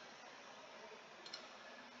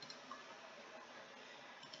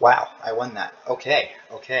 Wow, I won that. Okay,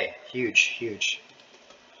 okay. Huge, huge.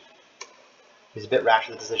 He's a bit rash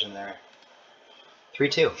with the decision there.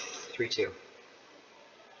 3-2. 3-2.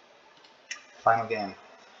 Final game.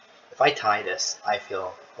 If I tie this, I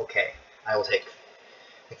feel okay. I will take.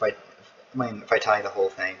 If I tie the whole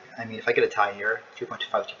thing. I mean, if I get a tie here,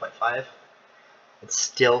 3.25, 2.5, it's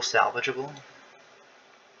still salvageable.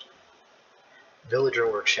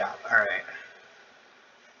 Villager workshop. Alright.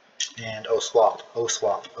 And oh swap. Oh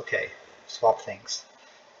swap. Okay. Swap things.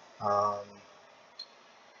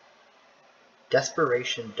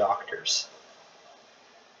 Desperation doctors.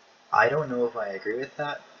 I don't know if I agree with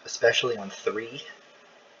that, especially on 3.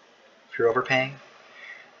 If you're overpaying.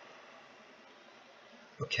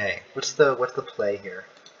 Okay, what's the play here?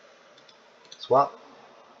 Swap.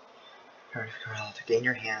 To gain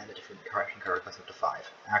your hand, a different action card costs up to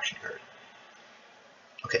 5. Action card.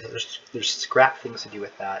 Okay, there's scrap things to do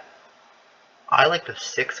with that. I like the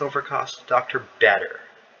 6 overcost doctor better.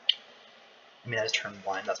 I mean, that is turn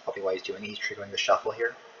 1. That's probably why he's doing it. He's triggering the shuffle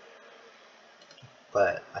here.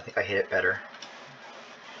 But I think I hit it better.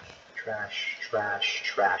 Trash, trash,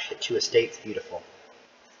 trash. Hit 2 estates. Beautiful.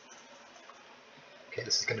 Okay,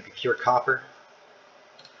 this is going to be pure copper.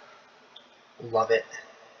 Love it.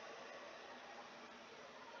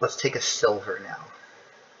 Let's take a silver now.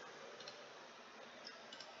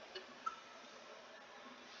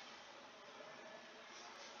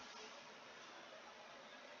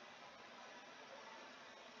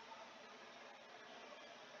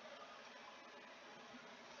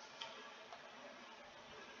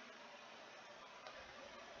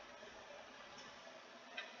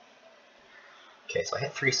 Okay, so I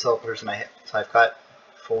hit 3 silvers and so I've got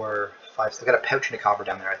 4, 5, so I've got a pouch and a copper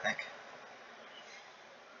down there, I think.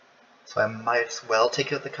 So I might as well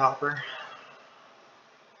take out the copper.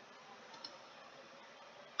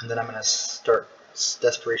 And then I'm going to start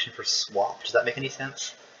Desperation for swap. Does that make any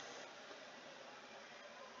sense?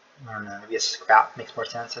 I don't know, maybe a scrap makes more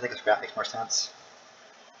sense. I think a scrap makes more sense.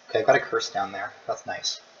 Okay, I've got a curse down there. That's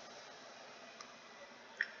nice.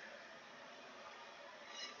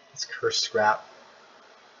 Let's curse scrap.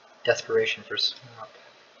 Desperation for swap.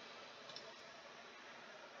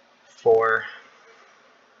 4.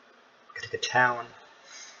 I could take a town.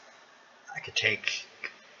 I could take...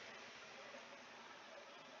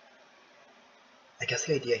 I guess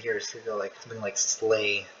the idea here is to go like something like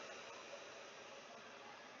Sleigh.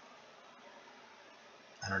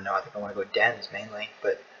 I don't know, I think I want to go dens mainly,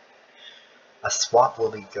 but a swap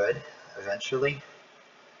will be good eventually.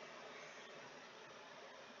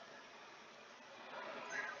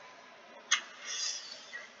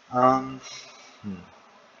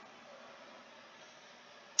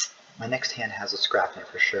 My next hand has a scrap in it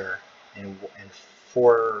for sure, and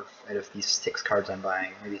 4 out of these 6 cards I'm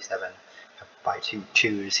buying, maybe 7, I buy 2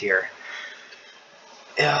 twos here.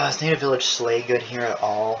 Is Native Village Sleigh good here at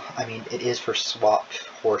all? I mean, it is for swapped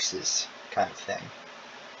horses kind of thing.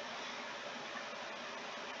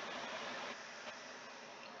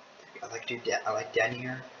 I like Den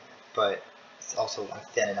here, but it's also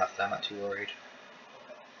thin enough that I'm not too worried.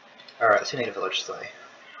 Alright, let's do Native Village Sleigh.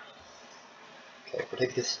 Okay, we'll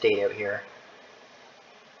take this state out here.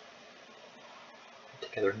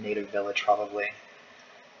 Take another Native Village probably.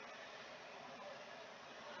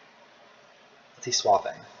 What's he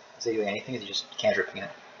swapping? Is he doing anything? Is he just cantripping it?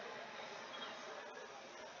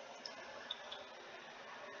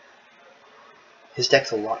 His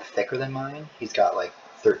deck's a lot thicker than mine. He's got like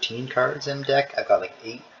 13 cards in deck. I've got like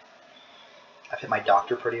 8. I've hit my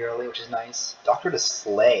Doctor pretty early, which is nice. Doctor to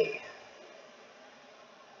Sleigh.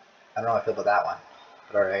 I don't know how I feel about that one,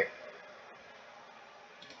 but alright.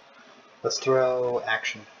 Let's throw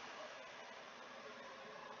action.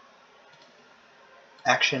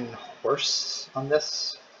 Action horse on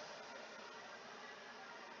this.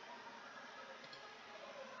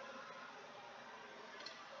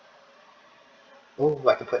 Oh,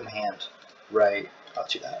 I can put in hand. Right, I'll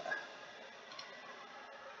do that.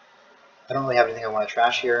 I don't really have anything I want to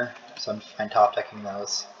trash here, so I'm fine top decking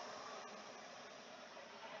those.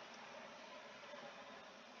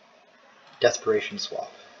 Desperation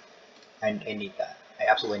swap. I need that. I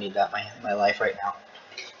absolutely need that in my life right now.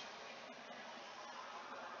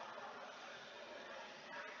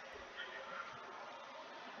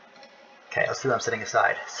 Okay, let's see what I'm setting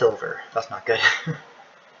aside. Silver. That's not good.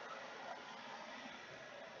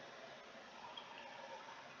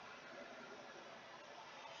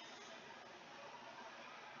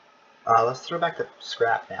 Let's throw back the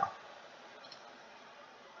scrap now.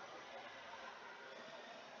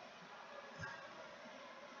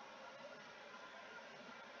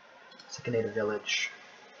 Second Native Village.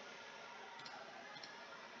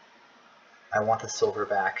 I want the silver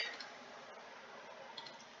back.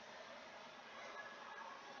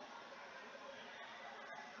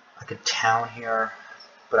 I could town here,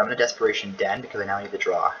 but I'm in a Desperation Den because I now need the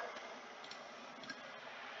draw.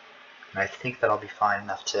 And I think that'll be fine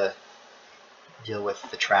enough to deal with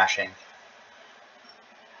the trashing.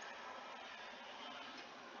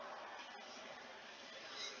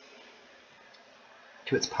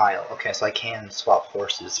 to its pile. Okay, so I can swap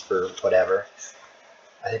horses for whatever.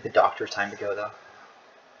 I think the doctor's time to go, though.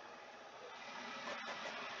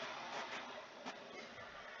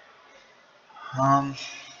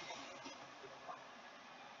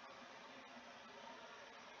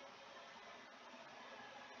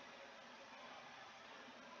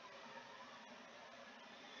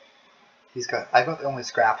 I've got the only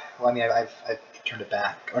scrap. Well, I mean, I've turned it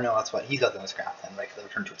back. Or no, that's what, he's got the only scrap then, right? Because I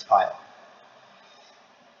returned to its pile.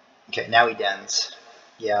 Okay, now he dens.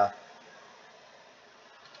 Yeah.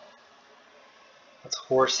 Let's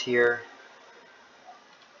horse here.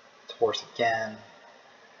 Let's horse again.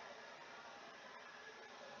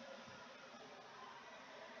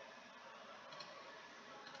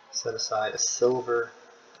 Set aside a silver.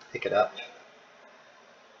 Pick it up.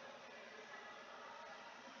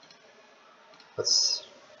 Let's...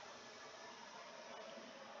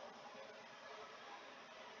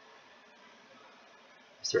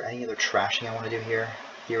 Is there any other trashing I want to do here,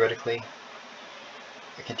 theoretically?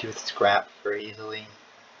 I can do with scrap very easily.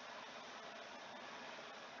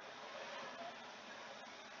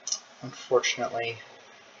 Unfortunately,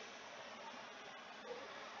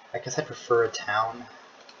 I guess I prefer a town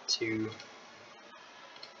to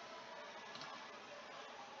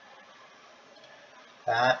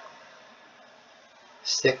that.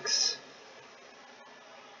 6.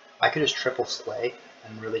 I could just triple Sleigh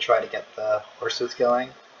and really try to get the horses going,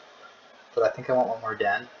 but I think I want one more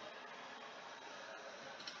den,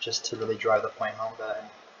 just to really drive the point home that I'm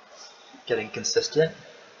getting consistent,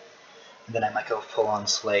 and then I might go full on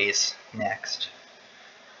Sleighs next.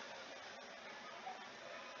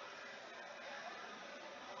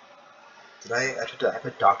 I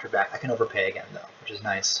put Doctor back. I can overpay again though, which is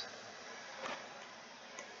nice.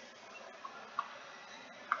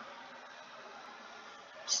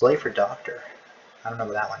 Sleigh for Doctor. I don't know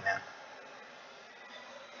about that one, man.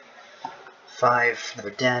 5, another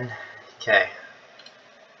den. Okay.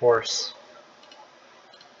 Horse.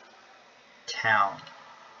 Town.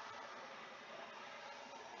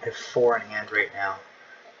 I have 4 in hand right now.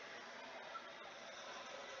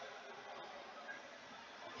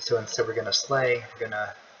 So instead we're gonna Sleigh, we're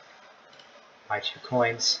gonna buy 2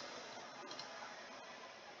 coins.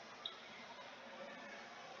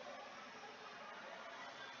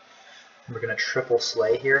 And we're gonna triple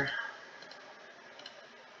Sleigh here.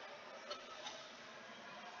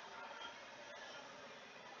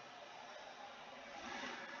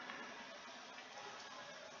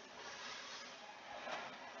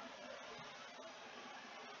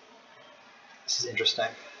 This is interesting.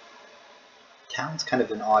 Town's kind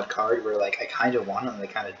of an odd card where like I kind of won and I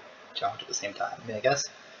kind of jumped at the same time. I mean, I guess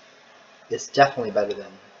it's definitely better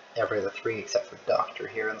than every other 3 except for Doctor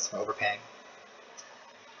here and some overpaying.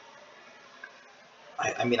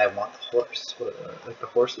 I mean, I want the horse. Like the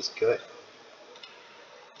horse is good.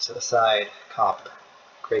 Set aside copper.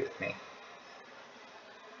 Great with me.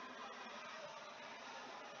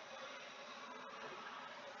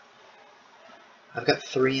 I've got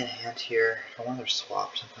 3 in hand here. I wonder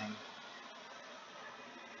swap something.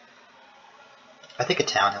 I think a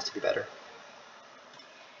town has to be better.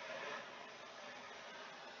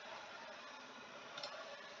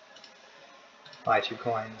 Buy 2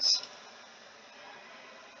 coins.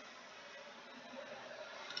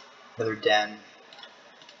 Another den.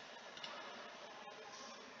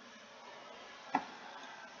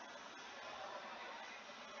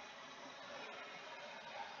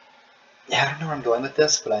 Yeah, I don't know where I'm going with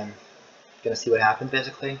this, but I'm gonna see what happens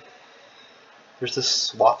basically. There's this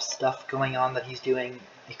swap stuff going on that he's doing.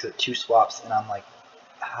 He's got 2 swaps, and I'm like,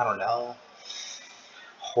 I don't know.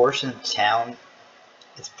 Horse in town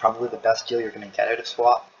is probably the best deal you're gonna get out of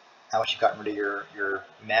swap. How much you got rid of your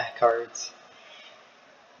meh cards.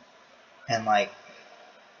 And like,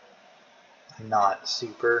 I'm not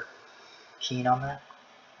super keen on that.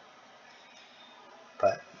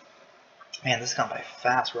 But man, this has gone by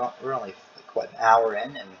fast. We're only like what, an hour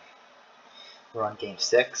in, and we're on game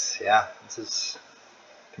 6. Yeah, this is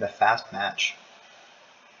been a fast match.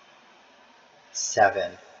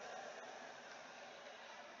 7.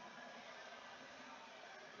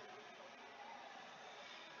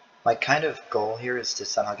 My kind of goal here is to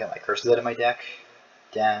somehow get my curses out of my deck.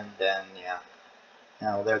 Then yeah.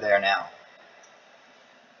 Now they're there now.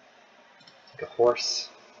 Take a horse.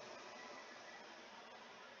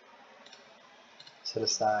 Set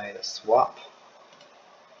aside a swap.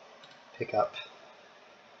 Pick up.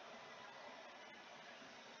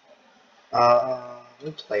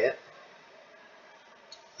 We'll play it.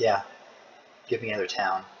 Yeah. Give me another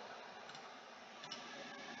town.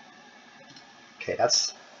 Okay,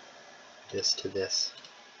 that's this to this.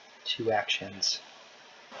 2 actions.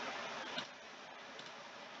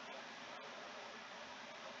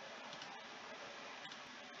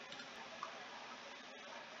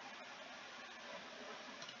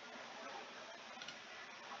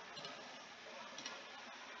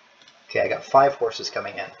 Okay, I got 5 horses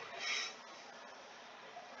coming in.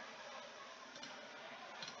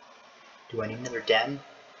 Do I need another den?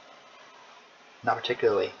 Not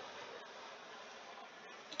particularly.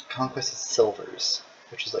 Conquest of silvers,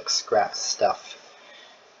 which is like scrap stuff.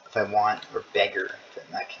 If I want, or beggar, then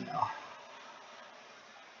I can know.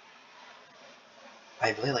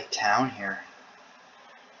 I really like town here.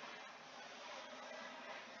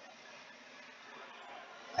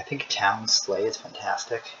 I think town Sleigh is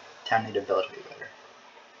fantastic. Town native village would be better.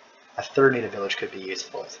 A 3rd native village could be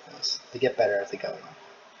useful, I suppose. They get better as they go.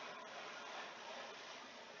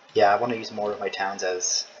 Yeah, I want to use more of my towns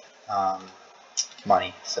as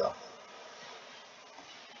money, so.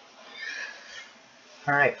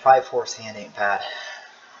 Alright, 5 horse hand ain't bad.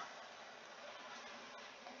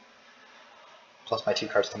 Plus my 2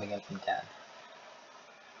 cards coming in from 10.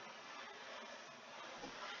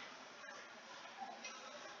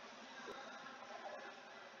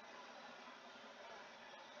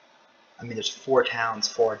 I mean, there's 4 towns,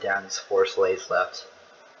 4 dens, 4 sleighs left.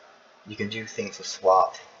 You can do things with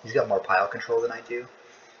swap. He's got more pile control than I do.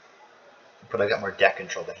 But I've got more deck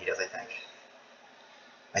control than he does, I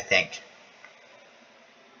think.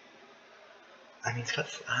 I mean,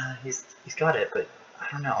 he's got it, but I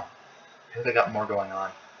don't know. I think I got more going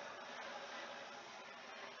on.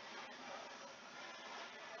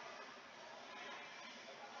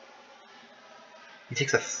 He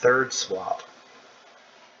takes a 3rd swap.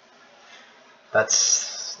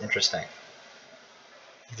 That's interesting.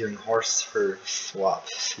 He's doing horse for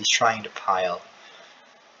swaps. He's trying to pile.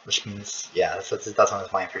 Which means, yeah, that's on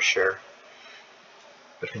his mind for sure.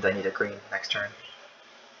 Which means I need a green next turn.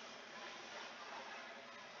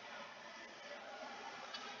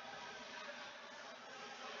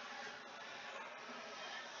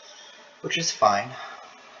 Which is fine.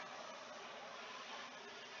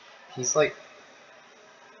 He's like,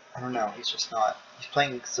 I don't know, he's just not, he's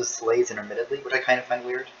playing the sleighs intermittently, which I kind of find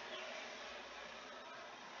weird.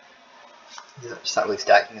 He's just not really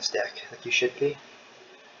stacking his deck like you should be.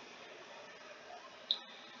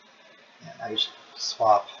 Yeah, I just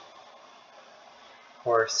swap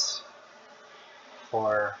horse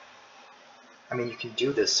for, I mean, you can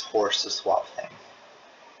do this horse to swap thing.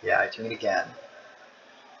 Yeah, I do it again.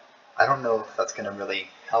 I don't know if that's going to really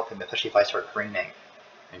help him, especially if I start greening.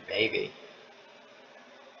 I mean, maybe.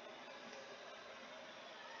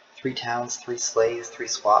 3 towns, 3 sleighs, 3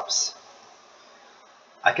 swaps.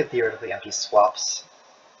 I could theoretically empty swaps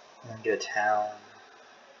and then get a town.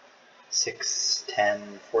 6,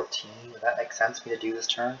 10, 14. Would that make sense for me to do this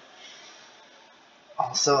turn?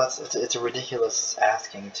 Also, it's a ridiculous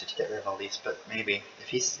asking to get rid of all these, but maybe. If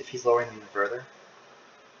he's lowering them even further.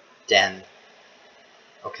 Den.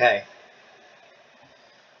 Okay.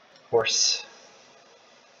 Horse.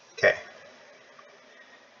 Okay.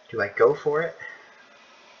 Do I go for it?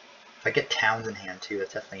 If I get towns in hand too,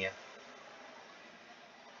 that's definitely it.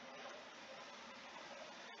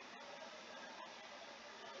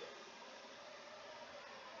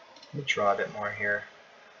 Let me draw a bit more here.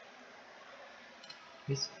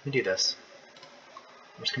 Let me do this.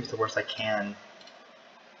 Worst comes to worst, I can.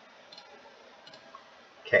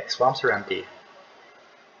 Okay, swamps are empty.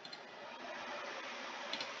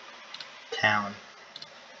 Town.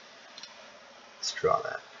 Let's draw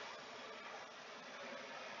that.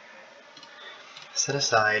 Set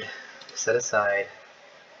aside. Set aside.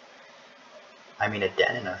 I mean a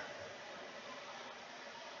den and a...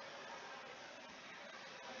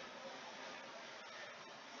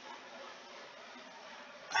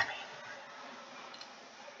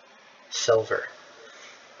 silver.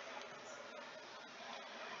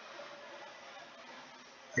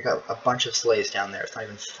 I got a bunch of sleighs down there. It's not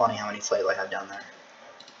even funny how many sleighs I have down there.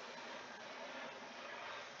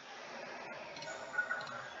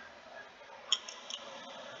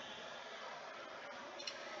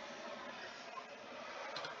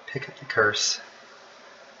 Pick up the curse.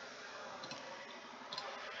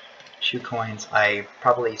 2 coins. I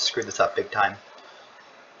probably screwed this up big time.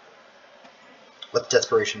 Let's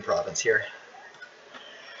Desperation Province here.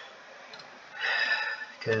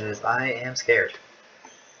 Because I am scared.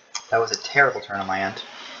 That was a terrible turn on my end.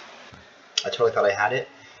 I totally thought I had it,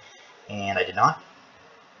 and I did not.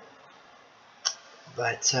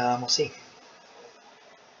 But we'll see.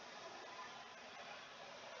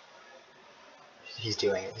 He's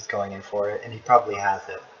doing it. He's going in for it, and he probably has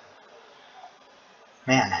it.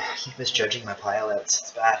 Man, I keep misjudging my pilouts.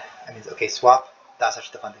 It's bad. I mean, okay, swap. That's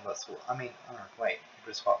actually the fun thing about swap. I mean, I don't know. Wait, you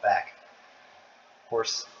could swap back.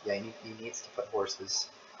 Horse. Yeah, he needs to put horses.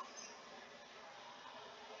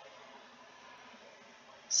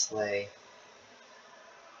 Sleigh.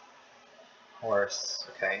 Horse.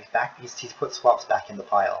 Okay, he's back. He's put swaps back in the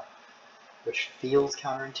pile, which feels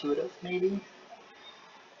counterintuitive, maybe.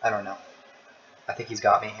 I don't know. I think he's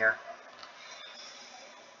got me here.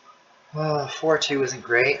 4-2 isn't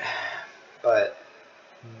great, but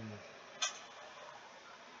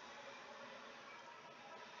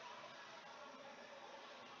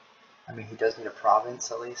I mean, he does need a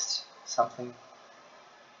province at least, something.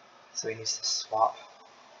 So he needs to swap.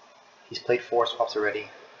 He's played 4 swaps already.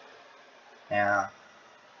 Yeah.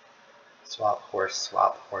 Swap horse,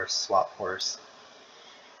 swap horse, swap horse.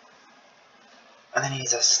 And then he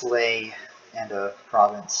needs a Sleigh and a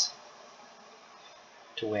province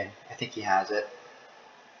to win. I think he has it.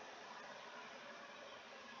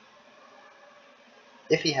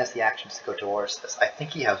 If he has the actions to go towards this, I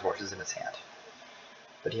think he has horses in his hand.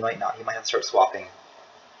 But he might not. He might have to start swapping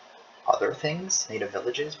other things. Native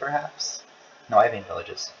villages, perhaps? No, I have native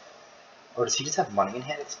villages. Or does he just have money in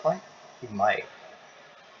hand at this point? He might.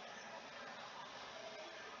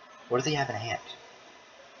 What does he have in hand?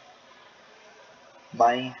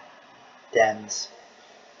 Money, dens,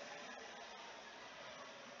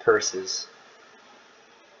 purses.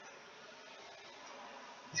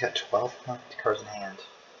 He's got 12 cards in hand.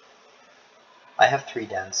 I have 3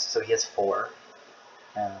 dens, so he has 4.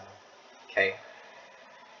 Okay.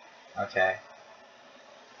 Okay.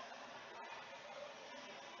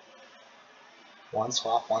 1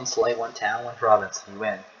 swap, 1 Sleigh, 1 town, 1 province. You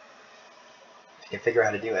win. If you can figure out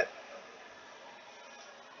how to do it.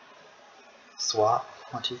 Swap.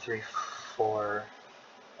 1, 2, 3, 4.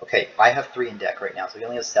 Okay, I have 3 in deck right now, so he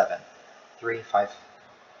only has 7. 3, 5.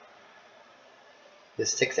 He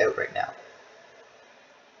has 6 out right now.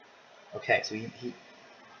 Okay, so he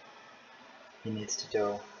needs to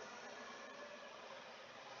go.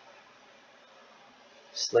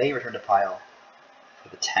 Sleigh, return to pile. For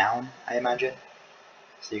the town, I imagine.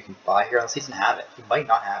 So you can buy here, unless he doesn't have it. He might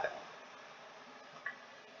not have it.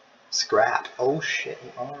 Scrap. Oh shit.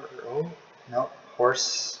 Oh, no.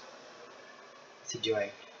 Horse. What's he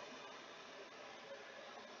doing?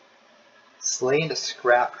 Sleigh into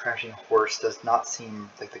scrap, crashing horse does not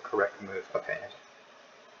seem like the correct move. Okay.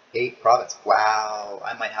 8 province. Wow.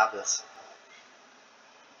 I might have this.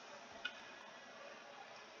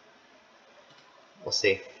 We'll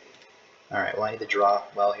see. Alright, well I need to draw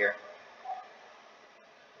well here.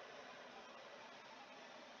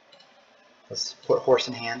 Let's put horse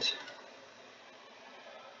in hand.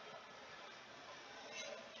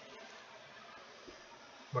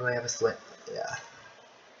 What do I have a Sleigh? Yeah.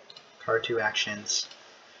 Card 2 actions.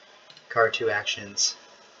 Card 2 actions.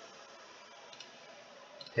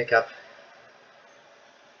 Pick up.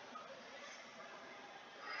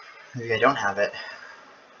 Maybe I don't have it.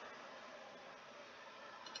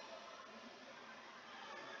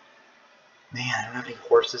 Man, I don't have any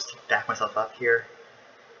horses to back myself up here.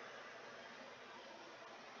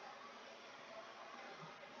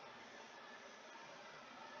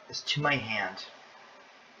 There's too many hand.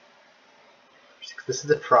 This is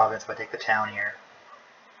the province, but I take the town here.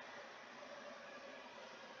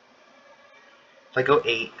 If I go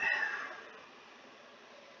 8,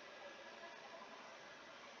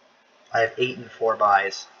 I have 8 and 4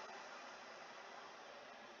 buys.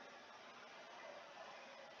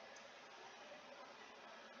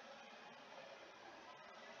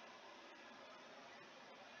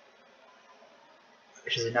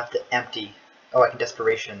 Which is enough to empty. Oh, I can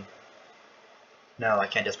Desperation. No, I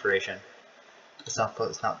can't Desperation. It's not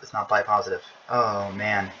buy positive. Oh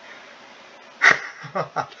man.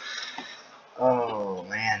 Oh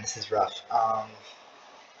man, this is rough.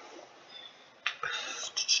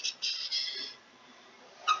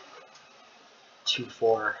 2,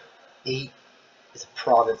 4, 8 is a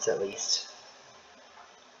province at least.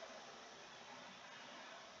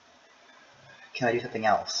 Can I do something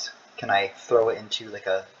else? Can I throw it into like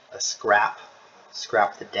a scrap?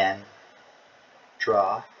 Scrap the den.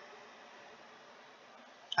 Draw.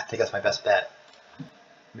 I think that's my best bet.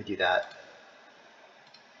 Let me do that.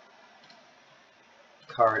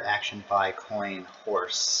 Card, action, buy, coin,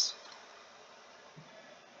 horse.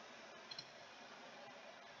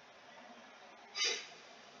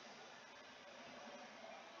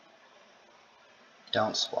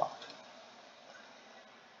 Don't swap.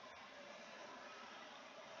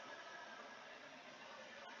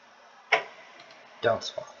 Don't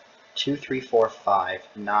swap. 2, 3, 4, 5,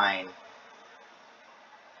 9.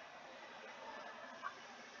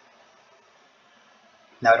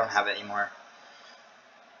 Now I don't have it anymore.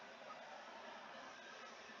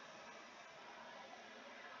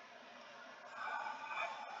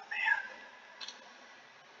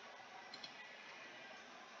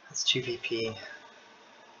 That's 2 VP.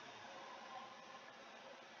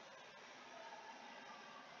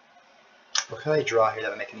 What could I draw here that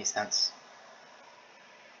would make any sense?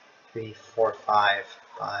 3, 4, 5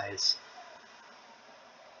 buys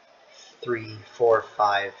 3, 4,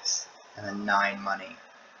 5s, and then 9 money.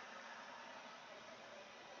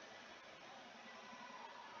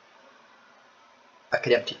 I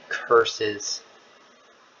could empty curses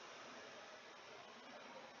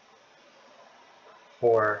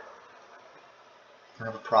for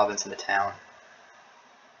another province in the town.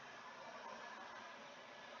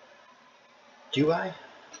 Do I?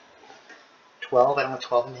 12? I don't have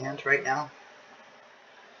 12 in hand right now.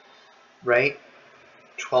 Right?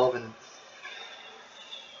 12 and...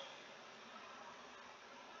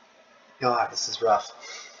 God, this is rough.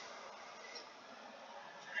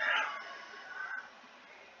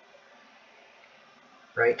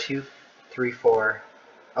 Right? 2, 3, 4.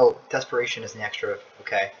 Oh, Desperation is an extra.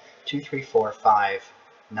 Okay. 2, 3, 4, 5,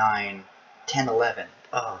 9, 10, 11.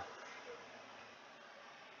 Oh.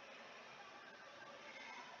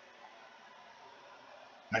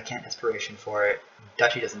 I can't Desperation for it.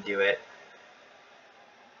 Duchy doesn't do it.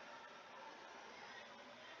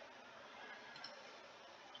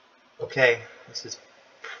 Okay, this is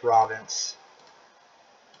province.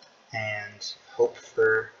 And hope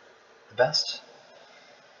for the best.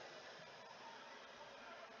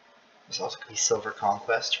 This also could be Silver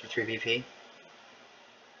Conquest for 3 VP.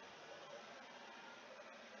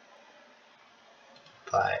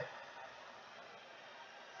 But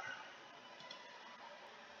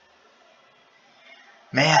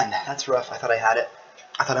man, that's rough. I thought I had it.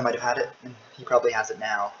 I thought I might have had it, and he probably has it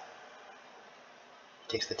now.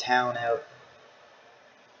 Takes the town out.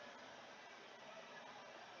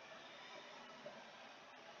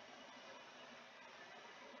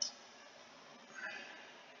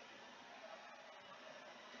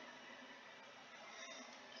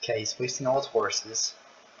 Okay, he's wasting all his horses.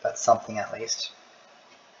 That's something at least.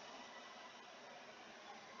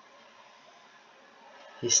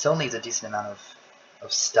 He still needs a decent amount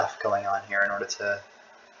of stuff going on here in order to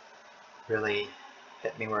really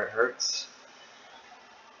hit me where it hurts.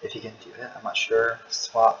 If he can do it, I'm not sure.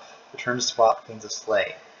 Swap. Return to swap means a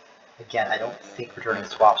Sleigh. Again, I don't think returning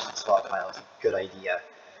swaps to the swap pile is a good idea.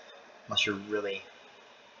 Unless you're really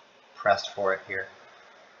pressed for it here.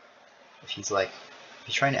 If he's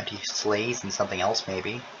trying to empty Sleighs and something else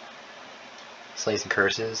maybe. Sleighs and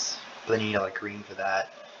curses. But then you need a lot of green for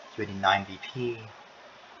that. You would need 9 VP.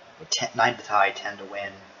 9 to tie, 10 to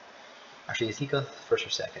win. Actually, does he go first or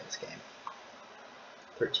second this game?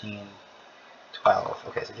 13, 12.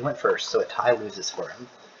 Okay, so he went first, so a tie loses for him.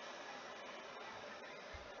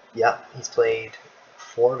 Yep, he's played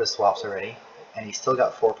 4 of his swaps already, and he's still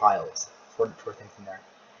got 4 piles. 4 things in there.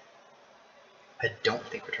 I don't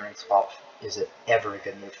think returning swap is ever a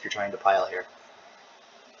good move if you're trying to pile here.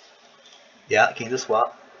 Yeah, King's a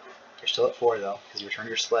swap. You're still at 4 though, because you returned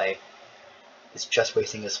your Sleigh. It's just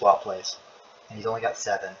wasting his swap plays. And he's only got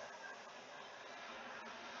 7.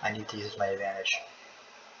 I need to use my advantage.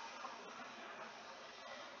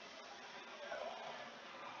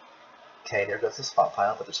 Okay, there goes the swap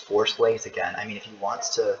pile, but there's 4 Sleighs again. I mean, if he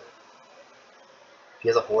wants to... If he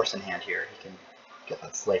has a horse in hand here, he can get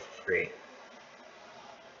that Sleigh for free.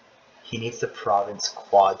 He needs the province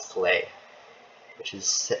quad Sleigh, which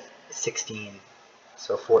is 16.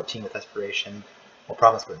 So 14 with Desperation. Well,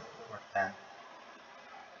 province would work then.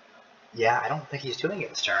 Yeah, I don't think he's doing it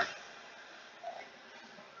this turn.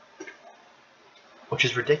 Which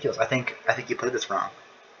is ridiculous. I think you played this wrong.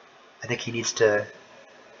 I think he needs to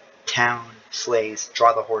town, Sleighs,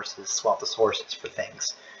 draw the horses, swap the horses for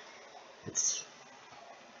things.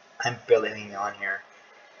 I'm barely hanging on here.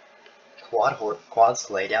 Quad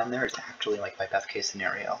Sleigh down there is actually like my best case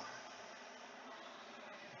scenario.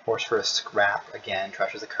 Horse for a scrap again,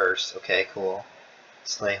 trashes a curse. Okay, cool.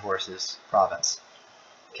 Sleigh, horses, province.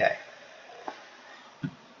 Okay.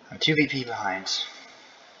 I'm 2 VP behind.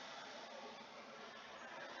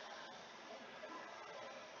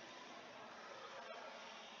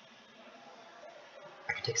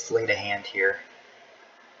 I can take Sleigh to hand here.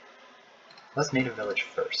 Let's name a village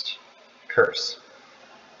first. Curse.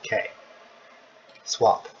 Okay.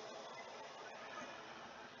 Swap.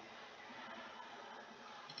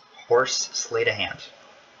 Horse, Sleigh to hand.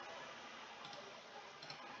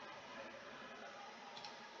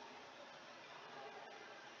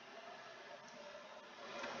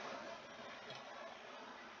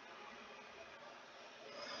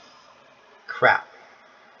 Crap.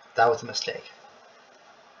 That was a mistake.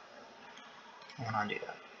 I want to undo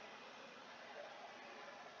that.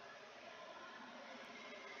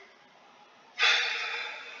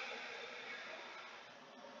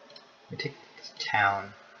 Let me take this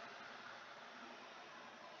town.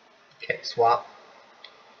 Okay, swap.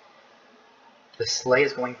 The Sleigh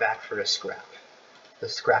is going back for a scrap. The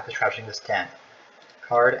scrap is traveling this 10.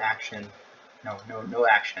 Card, action. No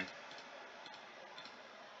action.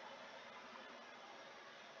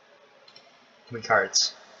 How many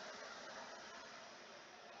cards?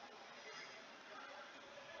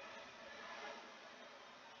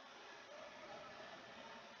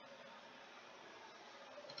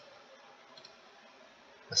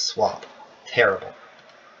 A swap. Terrible.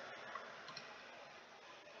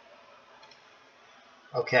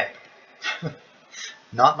 Okay.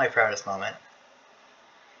 Not my proudest moment.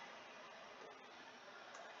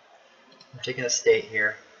 I'm taking a state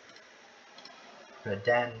here. I'm gonna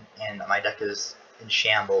den, and my deck is in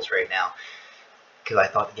shambles right now because I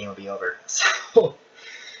thought the game would be over. So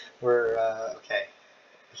we're okay.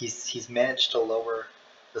 He's managed to lower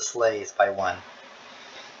the Sleighs by 1.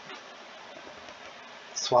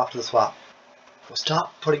 Swap to the swap. Oh,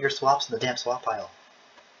 stop putting your swaps in the damn swap pile.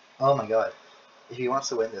 Oh my god. If he wants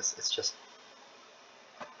to win this, it's just...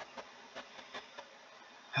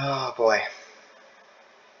 Oh boy.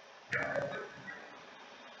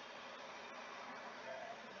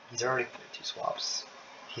 He's already put 2 swaps.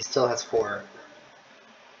 He still has 4.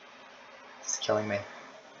 It's killing me.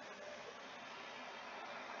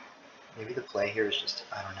 Maybe the play here is just...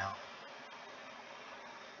 I don't know.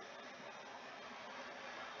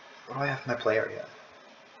 What do I have in my play area?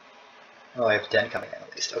 Oh, I have Den coming in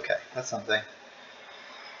at least. Okay, that's something.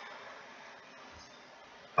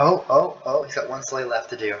 Oh, he's got 1 Sleigh left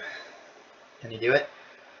to do. Can he do it?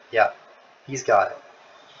 Yeah, he's got it.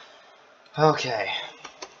 Okay,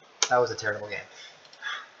 that was a terrible game.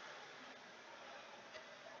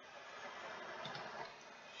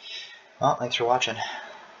 Well, thanks for watching.